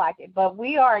feels like it, but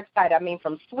we are excited. I mean,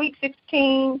 from Sweet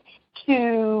 16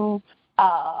 to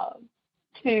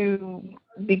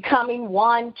becoming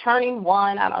one, turning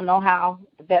one. I don't know how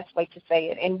the best way to say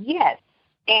it. And yes,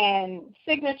 and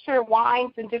signature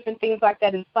wines and different things like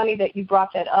that. It's funny that you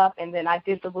brought that up, and then I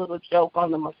did the little joke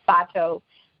on the Moscato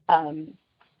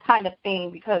kind of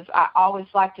thing, because I always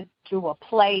like to do a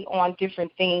play on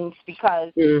different things,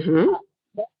 because that's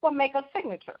what makes a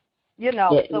signature. So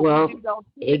well, we do those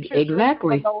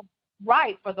exactly. For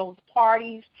those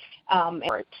parties, and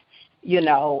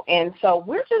so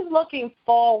we're just looking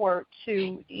forward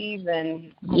to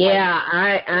even. Yeah,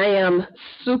 I am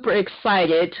super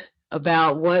excited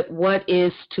about what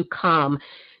is to come.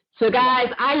 So,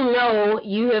 guys, I know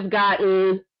you have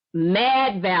gotten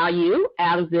mad value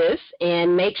out of this,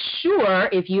 and make sure,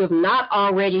 if you have not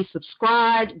already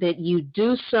subscribed, that you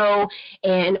do so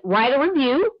and write a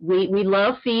review. We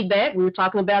love feedback. We were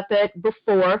talking about that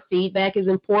before. Feedback is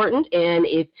important, and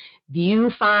if you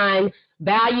find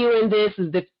value in this,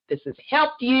 if this has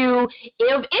helped you,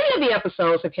 if any of the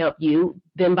episodes have helped you,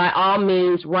 then by all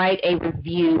means write a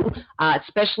review,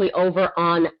 especially over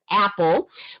on Apple.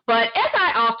 But as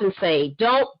I often say,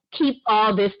 don't keep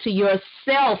all this to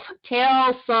yourself.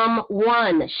 Tell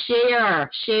someone. Share.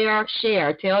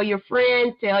 Tell your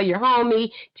friend, tell your homie,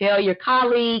 tell your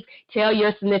colleague, tell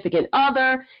your significant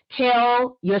other,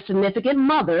 tell your significant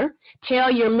mother,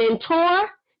 tell your mentor,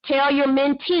 tell your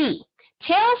mentee.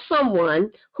 Tell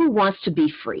someone who wants to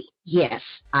be free. Yes,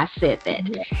 I said that.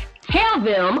 Tell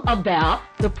them about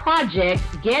the Project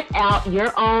Get Out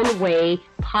Your Own Way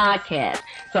podcast.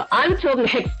 So until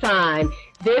next time,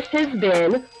 this has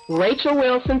been Rachel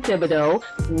Wilson Thibodeau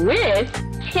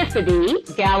with Tiffany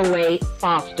Galloway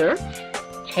Foster.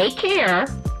 Take care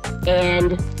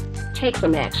and take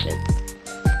some action.